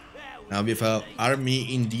area. Now we have an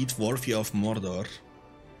army indeed worthy of Mordor.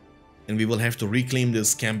 And we will have to reclaim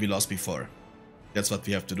this camp we lost before. That's what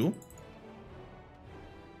we have to do.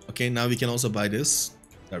 Okay, now we can also buy this.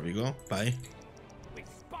 There we go. Buy. We've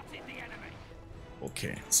spotted the enemy.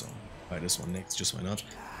 Okay, so buy this one next. Just why not?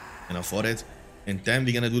 Can afford it. And then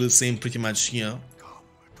we're gonna do the same pretty much here.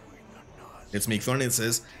 Let's make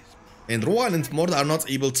furnaces. And Rohan and Mordor are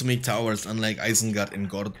not able to make towers, unlike Isengard and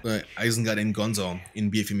Gonzo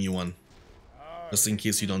in BFME1. Just in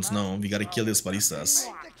case you don't know, we gotta kill these ballistas.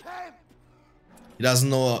 He doesn't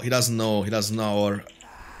know our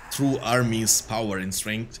true army's power and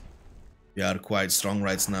strength. They are quite strong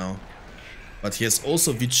right now. But he has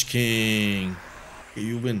also Witch King. Okay,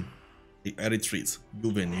 you win. I retreat. You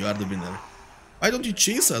win. You are the winner. Why don't you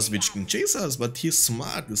chase us, Witch King? Chase us, but he's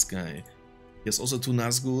smart, this guy. He has also 2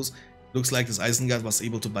 Nazgûls. Looks like this Isengard was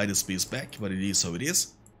able to buy the space back, but it is how it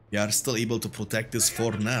is. We are still able to protect this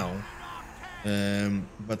for now.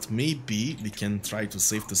 But maybe we can try to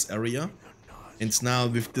save this area. And now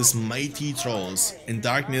with this mighty trolls and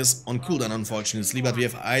darkness on cooldown, unfortunately, but we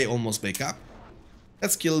have Eye almost back up.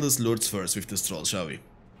 Let's kill this lords first with this troll, shall we?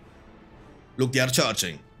 Look, they are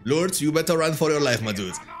charging. Lords, you better run for your life, my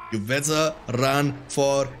dude. You better run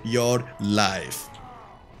for your life.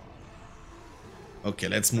 Okay,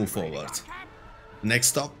 let's move forward. Next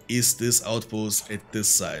stop is this outpost at this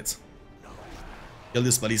side. Kill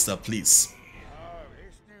this ballista, please.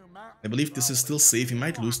 I believe this is still safe. We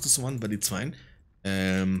might lose this one, but it's fine.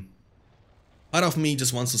 Part of me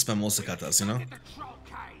just wants to spam also katas, you know?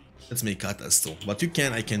 Let's make katas too. But you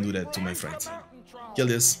can, I can do that to my friend. Kill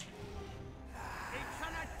this.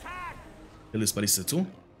 Kill this ballista too.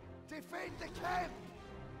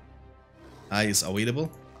 Eye is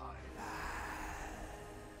available.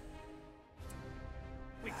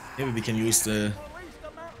 Maybe we can use the...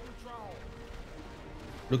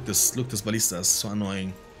 Look this ballista is so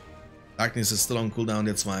annoying. Darkness is still on cooldown,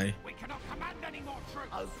 that's why. We cannot command any more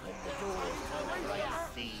troops. Open the doors to the great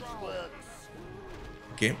siege works.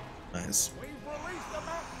 Okay, nice. We've released the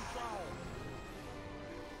mountain troll.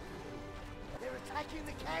 They're attacking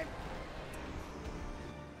the camp.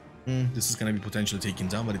 This is gonna be potentially taken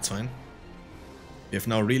down, but it's fine. We have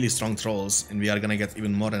now really strong trolls, and we are gonna get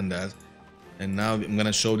even more than that. And now I'm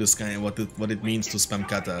gonna show this guy what it means to spam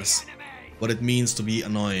katas. What it means to be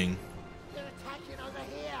annoying. They're attacking over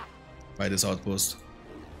here. By this outpost.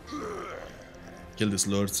 Kill these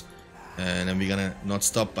lords. And then we're gonna not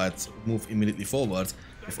stop but move immediately forward.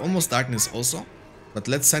 We have almost darkness also. But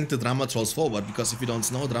let's send the drama trolls forward, because if you don't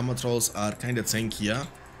know, drama trolls are kinda tankier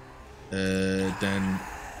than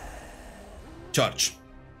charge.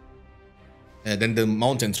 Than the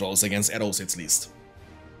mountain trolls against arrows at least.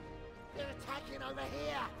 They're attacking over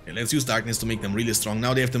here. Okay, let's use darkness to make them really strong.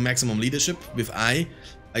 Now they have the maximum leadership with Eye.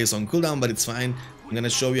 Eye is on cooldown, but it's fine. I'm gonna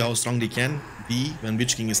show you how strong they can be when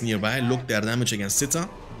Witch King is nearby. Look, their damage against Sita,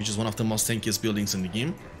 which is one of the most tankiest buildings in the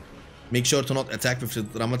game. Make sure to not attack with the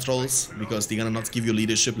drama trolls, because they're gonna not give you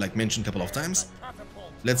leadership like mentioned a couple of times.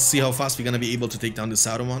 Let's see how fast we're gonna be able to take down the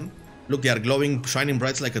Sauron. Look, they are glowing, shining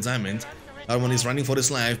bright like a diamond. Sauron is running for his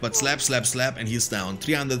life, but slap, slap, slap, and he's down.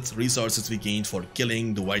 300 resources we gained for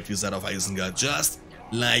killing the White Wizard of Isengard, just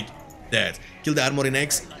like that. Kill the Armory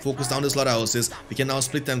next, focus down the slaughterhouses. We can now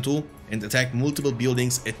split them too and attack multiple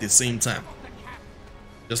buildings at the same time.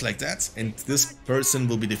 Just like that, and this person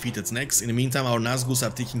will be defeated next. In the meantime, our Nazgûs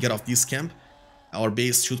are taking care of this camp. Our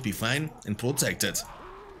base should be fine and protected.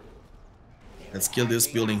 Let's kill this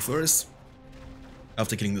building first.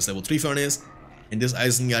 After killing this level 3 furnace. And this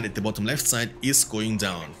Isengard at the bottom left side is going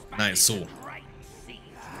down. Nice, so.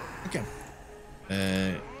 Okay.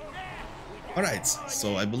 Alright,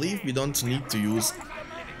 so I believe we don't need to use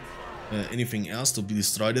anything else to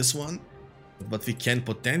destroy this one. But what we can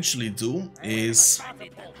potentially do is...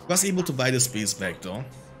 I was able to buy the space back though.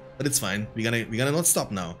 But it's fine, we're gonna not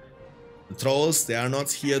stop now. The trolls, they are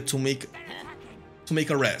not here to make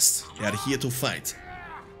a rest. They are here to fight.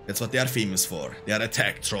 That's what they are famous for. They are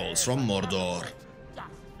attack trolls from Mordor.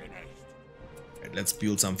 Right, let's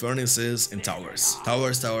build some furnaces and towers.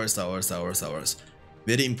 Towers, towers, towers, towers, towers.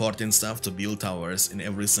 Very important stuff to build towers in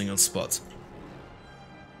every single spot.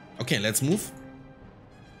 Okay, let's move.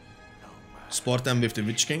 Support them with the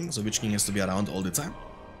Witch King, so Witch King has to be around all the time.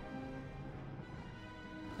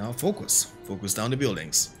 Now focus. Focus down the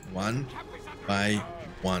buildings. One by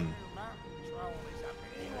one.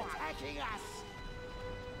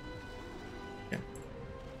 Okay.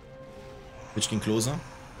 Witch King closer.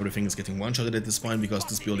 Everything is getting one-shotted at this point because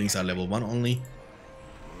these buildings are level 1 only.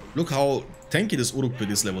 Look how tanky this Uruk pit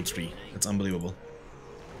is level 3. That's unbelievable.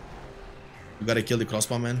 You gotta kill the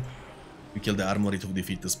crossbowman. You kill the armory to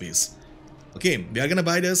defeat this base. Okay, we are gonna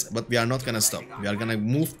buy this, but we are not gonna stop. We are gonna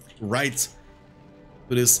move right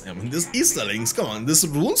to this. I mean, this Easterlings, come on, this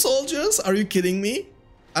rune soldiers? Are you kidding me?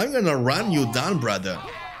 I'm gonna run you down, brother.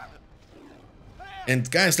 And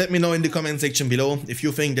guys, let me know in the comment section below if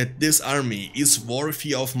you think that this army is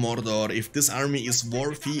worthy of Mordor, if this army is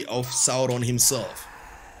worthy of Sauron himself.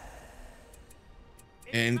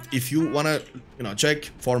 And if you wanna,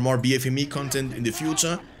 check for more BFME content in the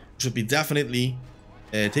future, you should be definitely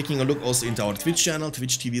taking a look also into our Twitch channel,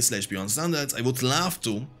 twitch.tv/BeyondStandards. I would love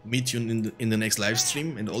to meet you in the next live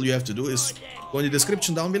stream, and all you have to do is go in the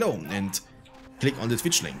description down below and click on the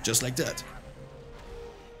Twitch link, just like that.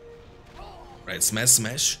 Right, smash,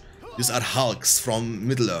 smash. These are Hulks from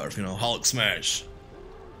Middle-earth, Hulk smash.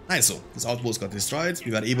 Nice, so this outpost got destroyed.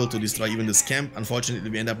 We were able to destroy even this camp. Unfortunately,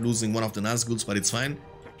 we end up losing one of the Nazguls, but it's fine.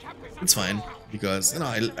 It's fine, because,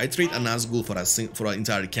 I trade a Nazgul for an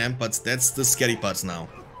entire camp, but that's the scary part now.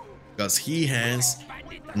 Because he has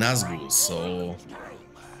Nazguls, so...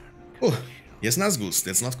 Oh, he has Nazguls,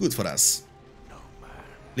 that's not good for us.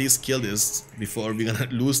 Please kill this before we're gonna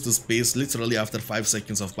lose the space literally after 5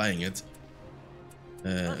 seconds of buying it.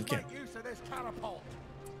 Okay.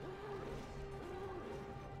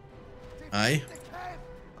 I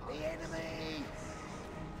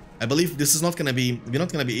believe this is not gonna be, we're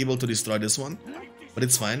not gonna be able to destroy this one, but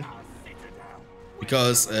it's fine.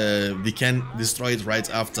 Because we can destroy it right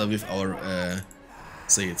after with our,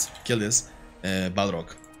 kill this,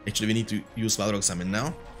 Balrog. Actually, we need to use Balrog summon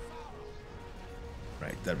now.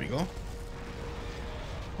 Right, there we go.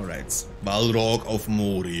 Alright, Balrog of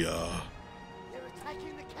Moria.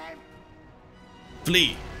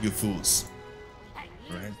 Flee, you fools.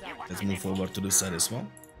 Alright, let's move forward to this side as well.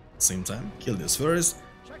 Same time, kill this first.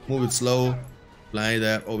 Move it slow. Fly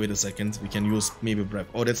there. Oh, wait a second. We can use maybe breath.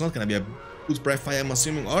 Oh, that's not gonna be a good breath fire, I'm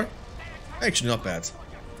assuming. Or actually not bad.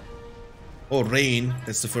 Oh, rain.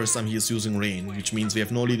 That's the first time he is using rain, which means we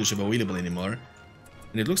have no leadership available anymore.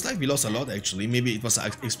 And it looks like we lost a lot actually. Maybe it was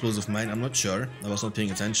an explosive mine, I'm not sure. I was not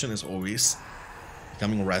paying attention as always.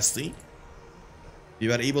 Becoming rusty. We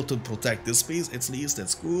were able to protect this base at least,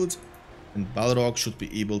 that's good. And Balrog should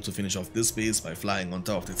be able to finish off this base by flying on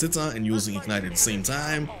top of the Zither and using Ignite at the same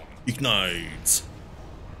time. Ignite!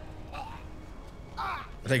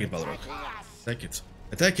 Attack it, Balrog. Attack it.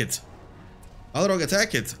 Attack it! Balrog,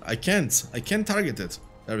 attack it! I can't target it.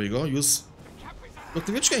 There we go, use... Look,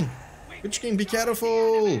 the Witch King! Witch King, be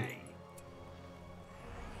careful!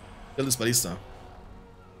 Kill this ballista.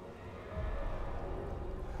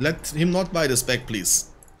 Let him not buy this back, please.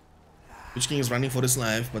 Witch King is running for his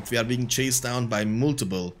life, but we are being chased down by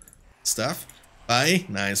multiple stuff. Bye.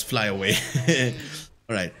 Nice, fly away.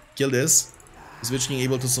 Alright, kill this. Is Witch King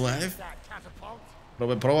able to survive?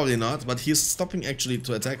 Probably not, but he's stopping actually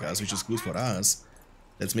to attack us, which is good for us.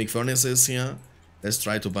 Let's make furnaces here. Let's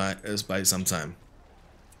try to buy some time.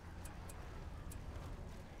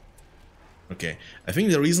 Okay, I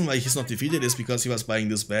think the reason why he's not defeated is because he was buying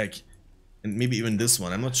this back. And maybe even this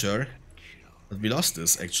one, I'm not sure. But we lost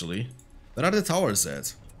this actually. Where are the towers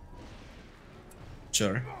at?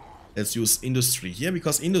 Sure. Let's use industry here,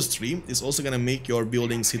 because industry is also gonna make your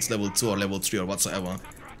buildings hit level 2 or level 3 or whatsoever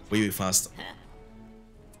way faster.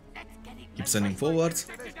 Keep sending forward.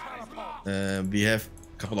 We have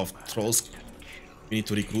a couple of trolls we need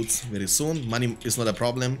to recruit very soon. Money is not a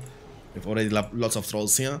problem. We have already lots of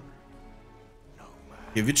trolls here.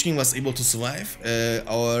 Okay, Witch King was able to survive.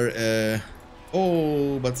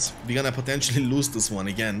 Oh, but we're gonna potentially lose this one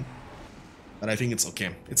again. But I think it's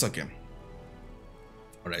okay. It's okay.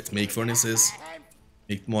 Alright, make furnaces,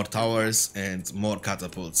 make more towers, and more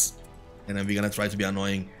catapults. And then we're gonna try to be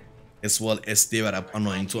annoying as well as they were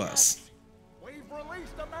annoying to us.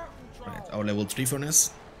 Right, our level 3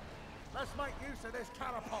 furnace.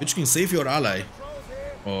 Witch King, save your ally.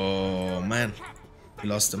 Oh man, we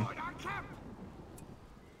lost him.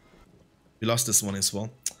 We lost this one as well.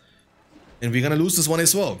 And we're gonna lose this one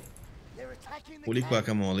as well. Holy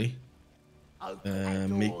guacamole.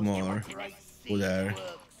 Make more. Go there.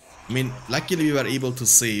 I mean, luckily we were able to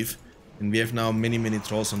save. And we have now many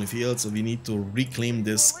trolls on the field. So we need to reclaim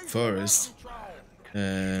this first.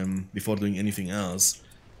 Before doing anything else.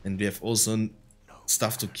 And we have also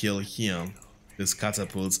stuff to kill here. These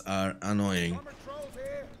catapults are annoying.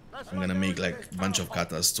 I'm gonna make like a bunch of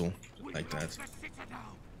katas too. Like that.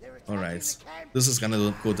 Alright, this is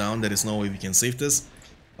gonna go down. There is no way we can save this.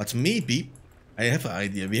 But maybe, I have an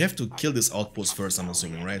idea. We have to kill this outpost first, I'm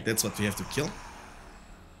assuming, right? That's what we have to kill.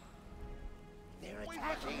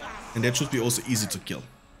 And that should be also easy to kill.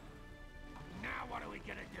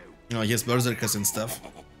 Oh, he has berserkers and stuff.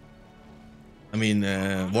 I mean,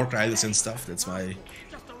 war riders and stuff. That's why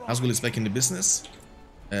Nazgul is back in the business.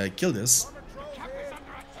 Kill this.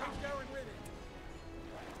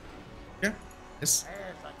 Yeah, yes.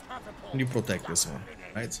 And you protect this one.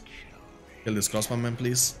 Right. Kill this crossbowman,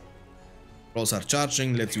 please. Trolls are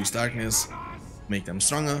charging. Let's use darkness. Make them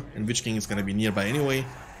stronger. And Witch King is gonna be nearby anyway.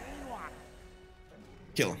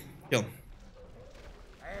 Kill him. Kill him.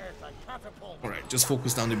 Alright, just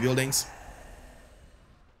focus down the buildings.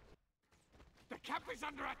 The camp is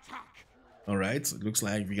under attack. Alright, it looks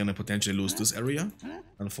like we're gonna potentially lose this area,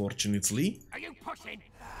 unfortunately. Are you pushing?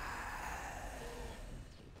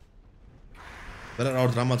 Where are our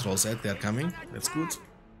drama trolls at? They're coming. That's good.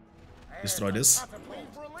 Destroy this.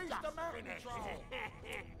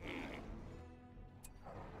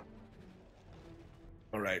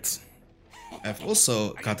 Alright. I have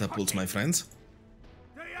also catapults, my friends.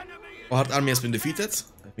 Our hard army has been defeated.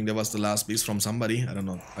 I think that was the last beast from somebody. I don't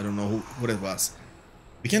know. I don't know who that was.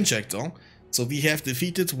 We can check though. So we have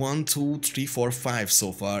defeated 1, 2, 3, 4, 5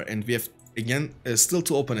 so far, and we have again still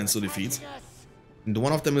 2 opponents to defeat. And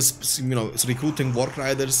one of them is, you know, is recruiting Wark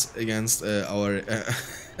Riders against our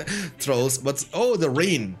trolls. But oh, the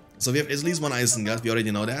rain! So we have at least 1 Isengard. We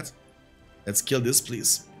already know that. Let's kill this,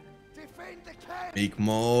 please. Make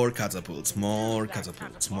more catapults, more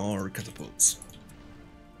catapults, more catapults.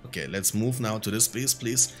 Okay, let's move now to this base,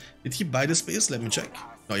 please. Did he buy this base? Let me check.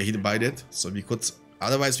 Oh, yeah, he did buy it. So we could,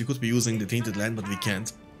 otherwise we could be using the Tainted Land, but we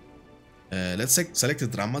can't. Let's select the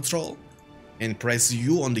Drama Troll and press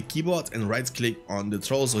U on the keyboard and right click on the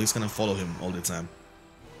troll, so he's gonna follow him all the time.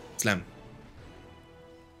 Slam.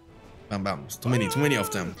 Bam bam. Too many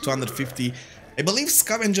of them. 250. I believe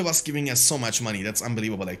Scavenger was giving us so much money. That's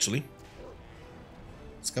unbelievable, actually.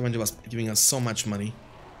 Scavenger was giving us so much money.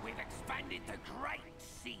 We've expanded the great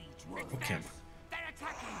siege. Okay. They're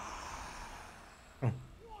attacking. Oh.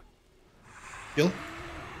 Kill.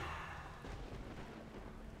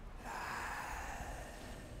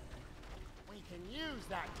 We can use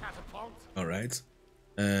that catapult. All right.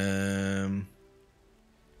 Hey,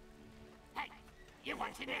 you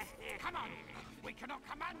wanted this? Come on. We cannot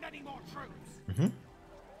command any more troops.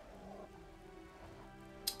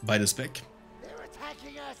 Buy this back. They're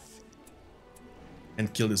attacking us.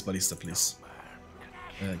 And kill this ballista, please.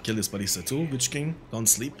 Kill this ballista too, Witch King. Don't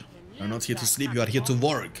sleep. You are not here to sleep, you are here to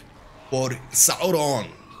work. For Sauron.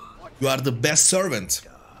 You are the best servant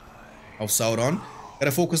of Sauron.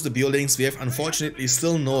 Gotta focus the buildings. We have unfortunately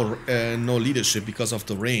still no leadership because of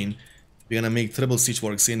the rain. We're gonna make triple siege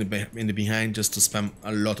works in the behind just to spam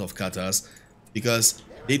a lot of katas. Because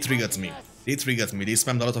they triggered me. They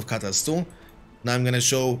spammed a lot of katas too. Now I'm gonna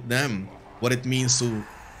show them what it means to,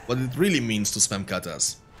 what it really means to spam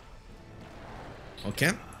katas.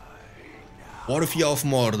 Okay? Orphea of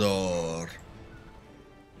Mordor.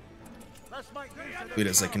 Wait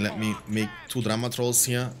a second, let me make 2 drama trolls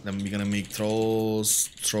here. Then we're gonna make trolls.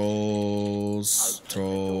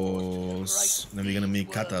 Then we're gonna make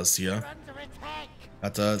katas here.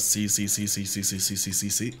 Kata, see. Is the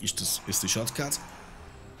shortcut.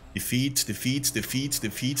 Defeat.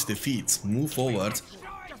 Move forward.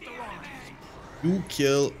 You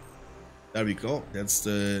kill. There we go. That's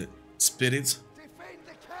the spirit.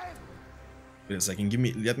 Wait a second.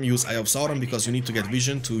 Let me use Eye of Sauron because you need to get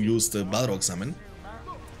vision to use the Balrog summon.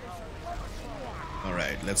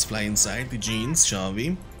 Alright, let's fly inside the jeans, shall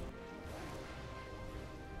we?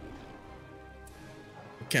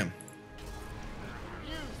 Okay.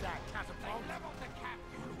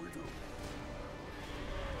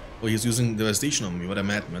 Oh, he's using devastation on me. What a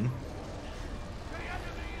madman.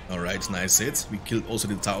 Alright, nice hit. We killed also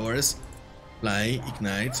the towers. Fly,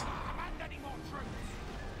 ignite.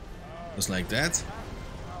 Just like that.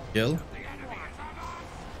 Kill.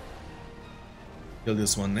 Kill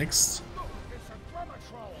this one next.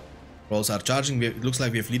 Trolls are charging. It looks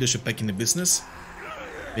like we have leadership back in the business.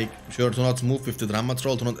 Make sure to not move with the drama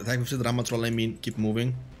troll. To not attack with the drama troll, I mean, keep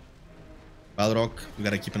moving. Balrog, we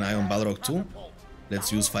gotta keep an eye on Balrog too.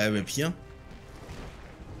 Let's use Fire Whip here.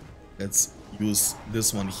 Let's use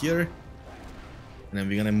this one here. And then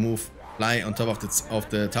we're gonna move fly on top of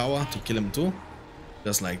the tower to kill him too.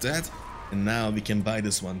 Just like that. And now we can buy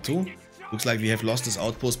this one too. Looks like we have lost this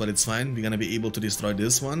outpost, but it's fine. We're gonna be able to destroy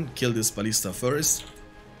this one. Kill this ballista first.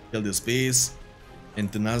 Kill this base. And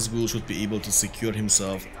the Nazgul should be able to secure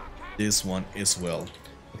himself this one as well.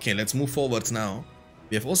 Okay, let's move forward now.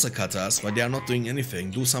 We have also katas, but they are not doing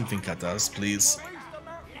anything. Do something, katas, please.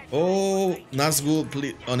 Oh, Nazgul,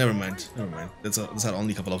 please. Oh, never mind. These are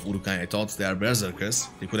only a couple of Urukai. I thought they are berserkers.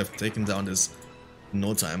 They could have taken down this in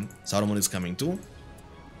no time. Saruman is coming too.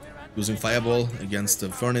 Using Fireball against the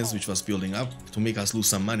furnace, which was building up to make us lose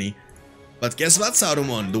some money. But guess what,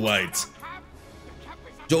 Saruman, the White?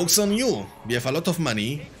 Joke's on you. We have a lot of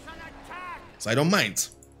money, so I don't mind.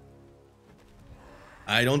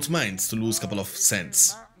 I don't mind to lose a couple of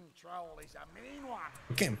cents.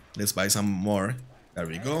 Okay, let's buy some more. There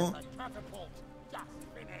we go. Catapult. Just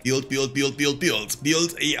finished.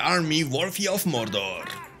 Build a army worthy of Mordor.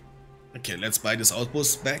 Okay, let's buy this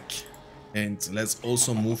outpost back. And let's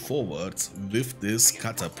also move forward with this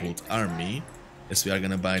catapult army. As we are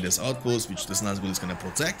gonna buy this outpost, which this Nazgul is gonna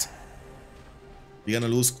protect. We're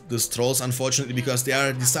gonna lose these trolls, unfortunately, because they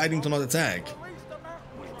are deciding to not attack. Release the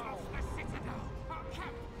mountain troll. The citadel. Our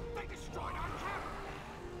camp. They destroyed our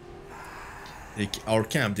camp. Our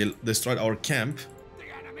camp, they destroyed our camp, The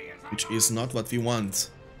enemy is which is not what we want.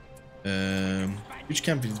 Which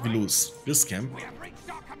camp did we lose? This camp. We have reached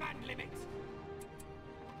our command limit.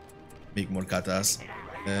 Make more katas.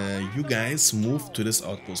 You guys move to this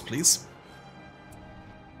outpost, please.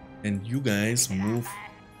 And you guys move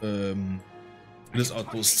to this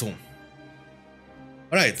outpost too.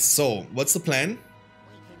 Alright, so what's the plan?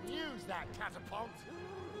 We can use that catapult.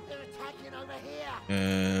 They're attacking over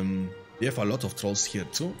here. We have a lot of trolls here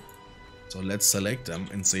too. So let's select them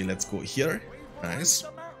and say let's go here. Nice.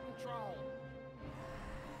 The mountain troll.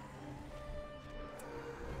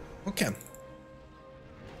 Okay.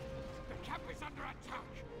 The camp is under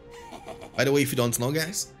attack. By the way, if you don't know,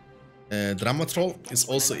 guys, Dramatroll is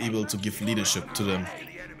also able to give leadership to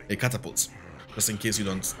the catapults. Just in case you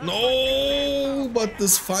don't. No, but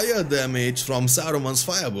this fire damage from Saruman's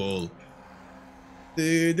fireball.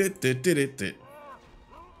 In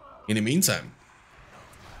the meantime,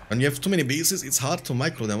 when you have too many bases, it's hard to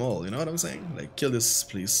micro them all. You know what I'm saying? Like, kill this,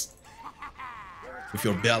 please, with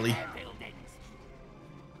your belly.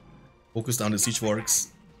 Focus down the siege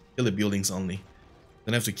works. Kill the buildings only.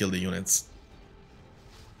 Don't have to kill the units.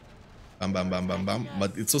 Bam, bam, bam, bam, bam.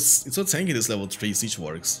 But it's so tanky, this level 3 siege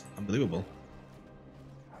works. Unbelievable.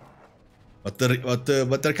 But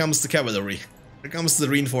there comes the cavalry. There comes the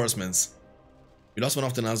reinforcements. We lost one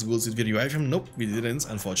of the Nazguls. Did we revive him? Nope, we didn't,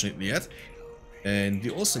 unfortunately, yet. And we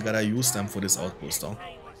also gotta use them for this outpost, though.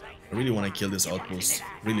 I really want to kill this outpost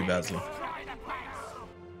really badly.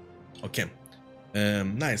 Okay.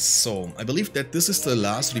 Nice. So, I believe that this is the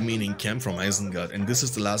last remaining camp from Isengard, and this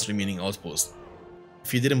is the last remaining outpost.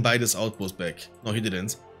 If he didn't buy this outpost back. No, he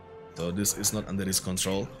didn't. So, this is not under his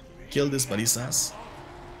control. Kill these ballistas.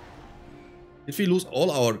 Did we lose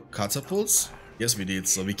all our catapults? Yes, we did.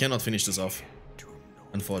 So, we cannot finish this off,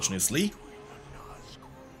 unfortunately.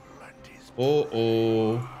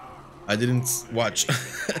 Oh, I didn't watch.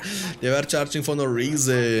 They were charging for no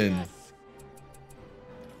reason.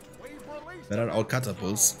 Where are our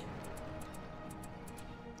catapults?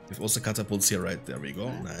 We have also catapults here, right? There we go.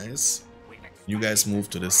 Nice. You guys move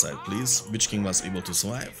to this side, please. Witch King was able to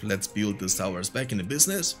survive. Let's build these towers back in the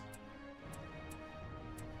business.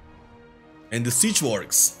 And the siege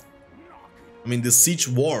works. I mean, the siege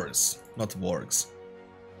wars, not works.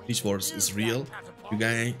 Siege wars is real.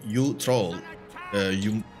 You troll,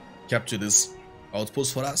 you capture this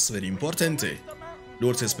outpost for us, very important.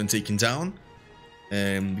 Lord has been taken down.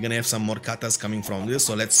 We're gonna have some more katas coming from this,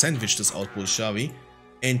 so let's sandwich this outpost, shall we?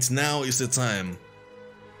 And now is the time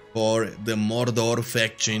for the Mordor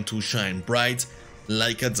faction to shine bright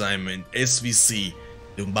like a diamond, as we see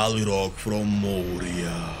the Balrog from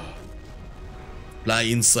Moria. Fly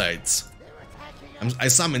inside. I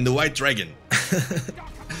summon the white dragon.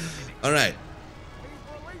 Alright.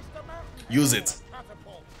 Use it.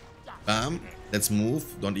 Bam. Let's move.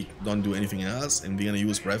 Don't do anything else. And we're gonna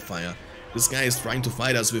use breath fire. This guy is trying to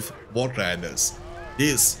fight us with Warg Riders.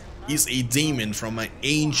 This is a demon from my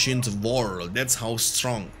ancient world. That's how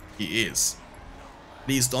strong he is.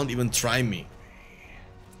 Please don't even try me.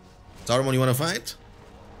 Saruman, you wanna fight?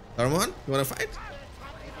 Saruman, you wanna fight?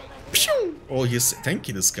 Pew! Oh, he's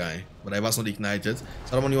tanky, this guy. But I was not ignited.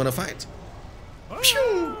 Saruman, you wanna fight?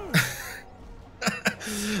 Pew!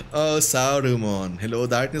 Oh, Saruman. Hello,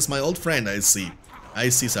 darkness, my old friend, I see. I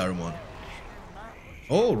see Saruman.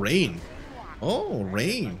 Oh, rain. Oh,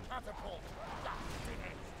 rain.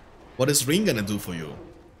 What is rain gonna do for you?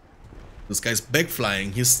 This guy's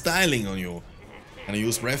backflying. He's styling on you. Gonna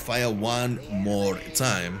use breath fire one more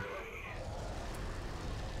time.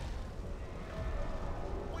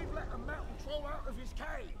 We've let a mountain troll out of his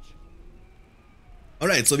cage.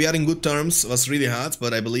 Alright, so we are in good terms. It was really hard,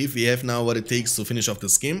 but I believe we have now what it takes to finish off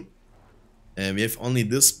this game. We have only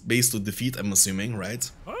this base to defeat, I'm assuming, right?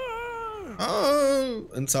 Oh,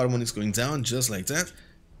 and Saruman is going down just like that.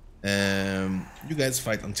 You guys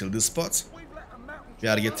fight until this spot. We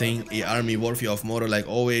are getting an army worthy of Mordor like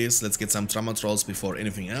always. Let's get some trauma trolls before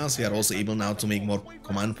anything else. We are also able now to make more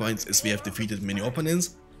command points as we have defeated many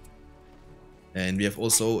opponents. And we have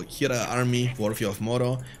also here an army worthy of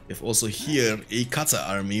Mordor. We have also here a kata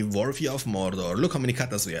army worthy of Mordor. Look how many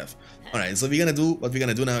katas we have. Alright, so what we're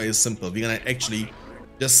gonna do now is simple. We're gonna actually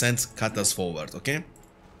just send cutters forward, okay?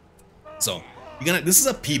 So, this is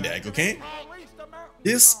a payback, okay?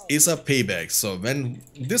 This is a payback. So when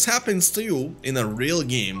this happens to you in a real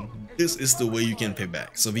game, this is the way you can pay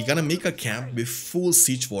back. So we're gonna make a camp with full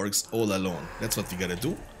siege works all alone. That's what we gotta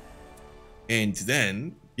do. And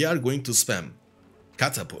then we are going to spam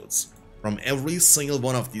catapults from every single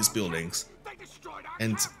one of these buildings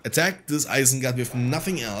and attack this Isengard with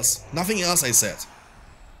nothing else. Nothing else, I said.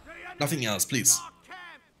 Nothing else, please.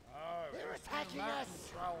 They're attacking us.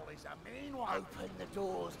 Open the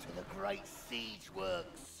doors to the great siege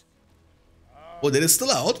works. Oh, there is still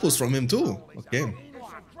an outpost from him too. Okay.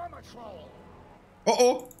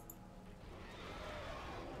 Uh-oh.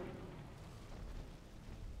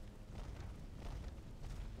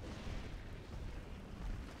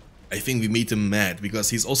 I think we made him mad because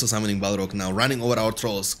he's also summoning Balrog now, running over our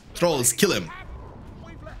trolls. Trolls, kill him.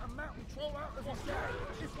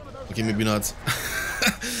 Okay, maybe not.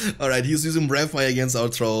 Alright, he's using breath fire against our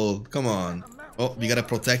troll. Come on. Oh, we gotta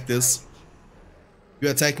protect this. You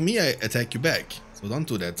attack me, I attack you back. So don't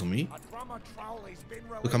do that to me.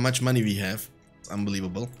 Look how much money we have. It's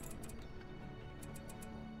unbelievable.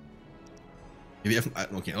 We have,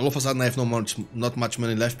 okay, all of a sudden I have not much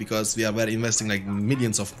money left because we are investing like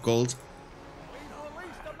millions of gold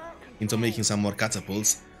into making some more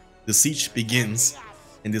catapults. The siege begins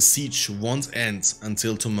and the siege won't end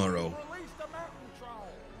until tomorrow.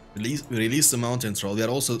 Release the mountain troll. We are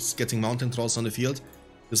also getting mountain trolls on the field.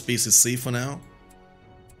 The space is safe for now.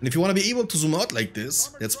 And if you want to be able to zoom out like this,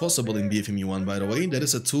 that's possible in BFME1, by the way. There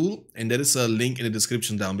is a tool and there is a link in the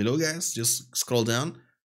description down below, guys. Just scroll down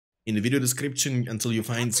in the video description until you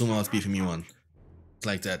find zoom out BFME1. It's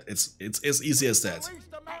like that. It's as easy as that.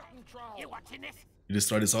 You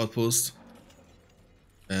destroy this outpost.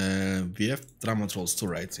 We have drama trolls too,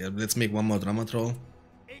 right? Yeah, let's make one more drama troll.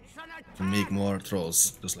 And make more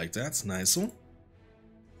trolls, just like that. Nice.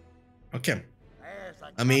 Okay.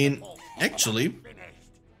 I mean, actually,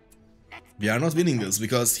 we are not winning this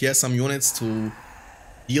because he has some units to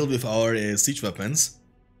deal with our siege weapons,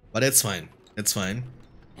 but that's fine. That's fine.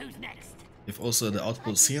 If also the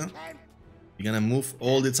outposts here, we're gonna move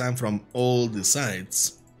all the time from all the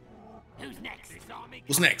sides.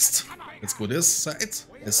 Who's next? Let's go this side.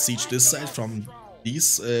 Let's siege this side from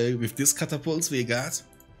these with these catapults we got.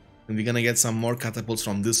 And we're gonna get some more catapults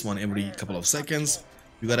from this one every couple of seconds.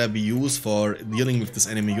 You gotta be used for dealing with these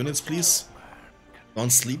enemy units, please.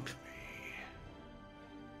 Don't sleep.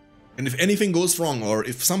 And if anything goes wrong, or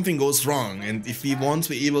if something goes wrong, and if we won't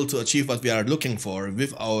be able to achieve what we are looking for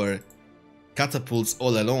with our catapults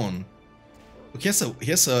all alone. Look, here's a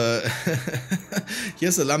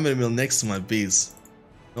here's a lumber mill next to my base.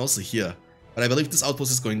 Also here. But I believe this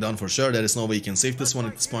outpost is going down for sure. There is no way you can save this one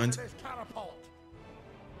at this point.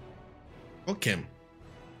 Okay,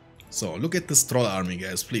 so look at this troll army,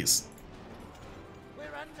 guys, please.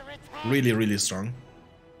 Really, really strong.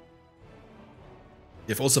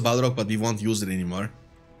 We have also Balrog, but we won't use it anymore.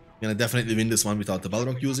 We're gonna definitely win this one without the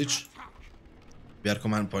Balrog usage. We are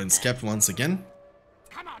command points capped once again.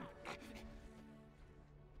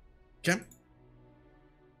 Okay.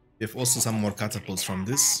 We have also some more catapults from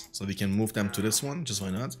this, so we can move them to this one, just why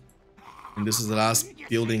not? And this is the last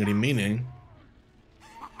building remaining.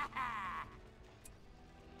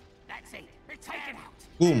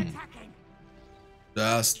 Boom.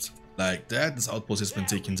 Just like that, this outpost has been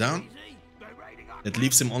taken down. That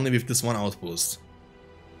leaves him only with this one outpost.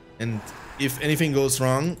 And if anything goes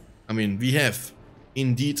wrong, I mean, we have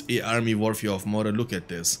indeed a army worthy of Mordor. Look at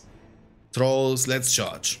this. Trolls, let's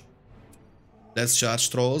charge. Let's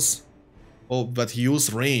charge trolls. Oh, but he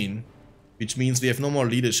used rain, which means we have no more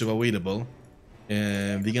leadership available.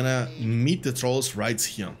 We're gonna meet the trolls right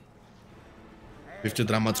here. With the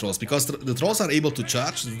drama trolls, because the trolls are able to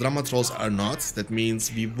charge, the drama trolls are not. That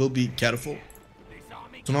means we will be careful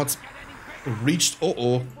to not reach.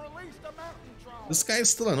 Oh, this guy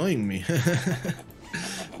is still annoying me.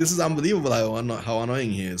 This is unbelievable how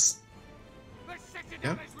annoying he is.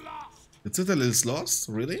 Yeah, the citadel is lost.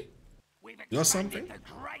 Really? You lost something?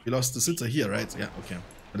 You lost the citadel here, right? Yeah. Okay,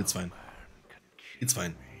 but it's fine. It's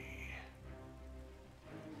fine.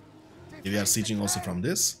 We are sieging also from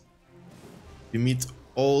this. We meet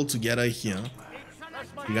all together here.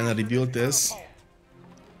 We're gonna rebuild this.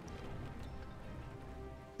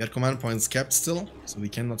 Their command points kept still, so we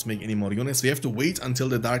cannot make any more units. We have to wait until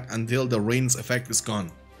the rain's effect is gone.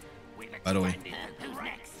 By the way,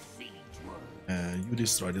 you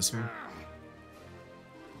destroy this one.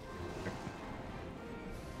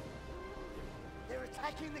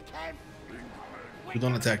 You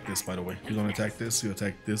don't attack this, by the way. You don't attack this. You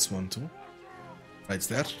attack this one too. Right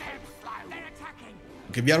there.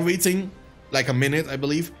 Okay, we are waiting like a minute, I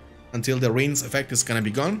believe, until the rain's effect is gonna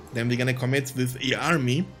be gone. Then we're gonna commit with a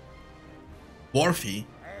army worthy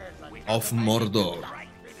of Mordor.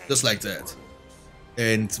 Just like that.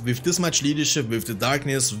 And with this much leadership, with the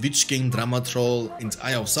Darkness, Witch King, Drama Troll, and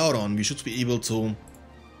Eye of Sauron, we should be able to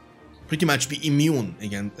pretty much be immune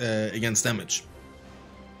against damage.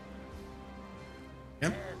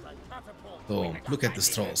 Yeah? So, look at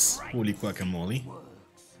these trolls. Holy guacamole.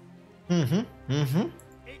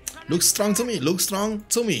 Looks strong to me, looks strong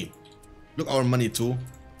to me. Look, our money too.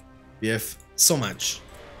 We have so much.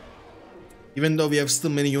 Even though we have still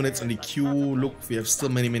many units in the queue, look, we have still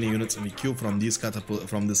many units in the queue from these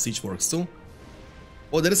from the siege works too.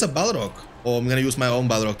 Oh, there is a Balrog. Oh, I'm gonna use my own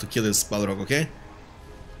Balrog to kill this Balrog, okay?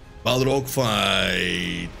 Balrog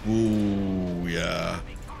fight. Ooh, yeah.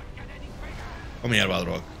 Come here,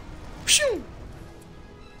 Balrog.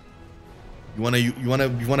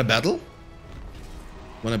 You wanna battle?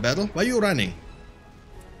 Wanna battle? Why are you running?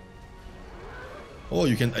 Oh,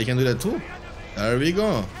 I can do that too. There we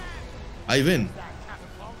go. I win.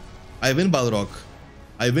 I win, Balrog.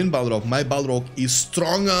 I win, Balrog. My Balrog is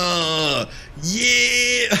stronger.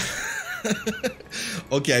 Yeah.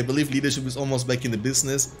 Okay, I believe leadership is almost back in the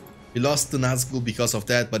business. We lost the Nazgul because of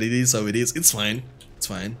that, but it is how it is. It's fine. It's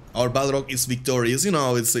fine. Our Balrog is victorious. You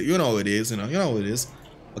know, it is. You know it is.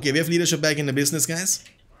 Okay, we have leadership back in the business, guys.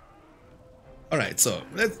 All right, so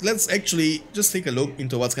let's actually just take a look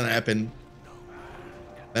into what's gonna happen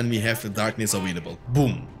when we have the darkness available.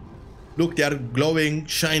 Boom. Look, they are glowing,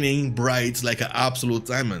 shining, bright like an absolute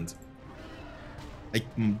diamond. Like,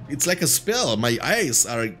 it's like a spell. My eyes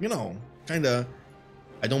are, you know, kinda...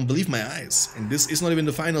 I don't believe my eyes. And this is not even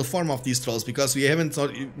the final form of these trolls, because we haven't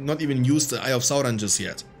not even used the Eye of Sauron just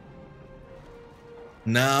yet.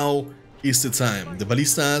 Now is the time. The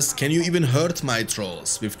ballistas, can you even hurt my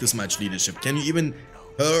trolls with this much leadership? Can you even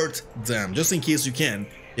hurt them? Just in case you can,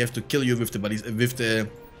 you have to kill you with the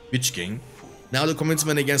Witch King. Now the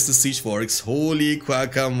commitment against the siege works. Holy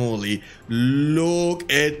guacamole. Look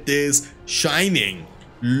at this shining.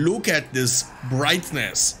 Look at this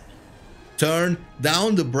brightness. Turn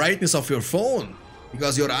down the brightness of your phone,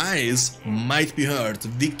 because your eyes might be hurt.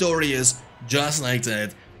 Victorious, just like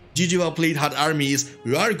that. GG, well played, hot armies.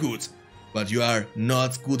 You are good, but you are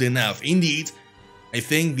not good enough. Indeed, I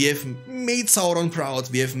think we have made Sauron proud.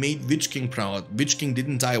 We have made Witch King proud. Witch King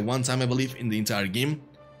didn't die one time, I believe, in the entire game.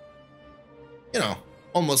 You know,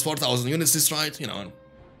 almost 4,000 units destroyed, you know,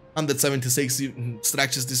 176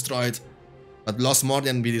 structures destroyed, but lost more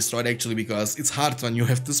than we destroyed actually, because it's hard when you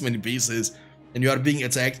have this many bases and you are being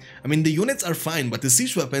attacked. I mean, the units are fine, but the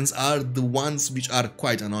siege weapons are the ones which are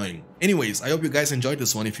quite annoying. Anyways, I hope you guys enjoyed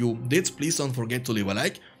this one. If you did, please don't forget to leave a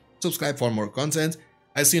like, subscribe for more content.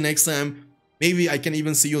 I'll see you next time. Maybe I can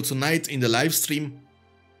even see you tonight in the live stream,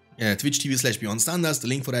 Twitch TV/BeyondStandards. The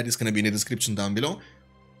link for that is going to be in the description down below.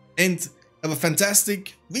 And have a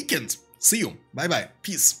fantastic weekend. See you. Bye bye.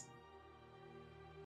 Peace.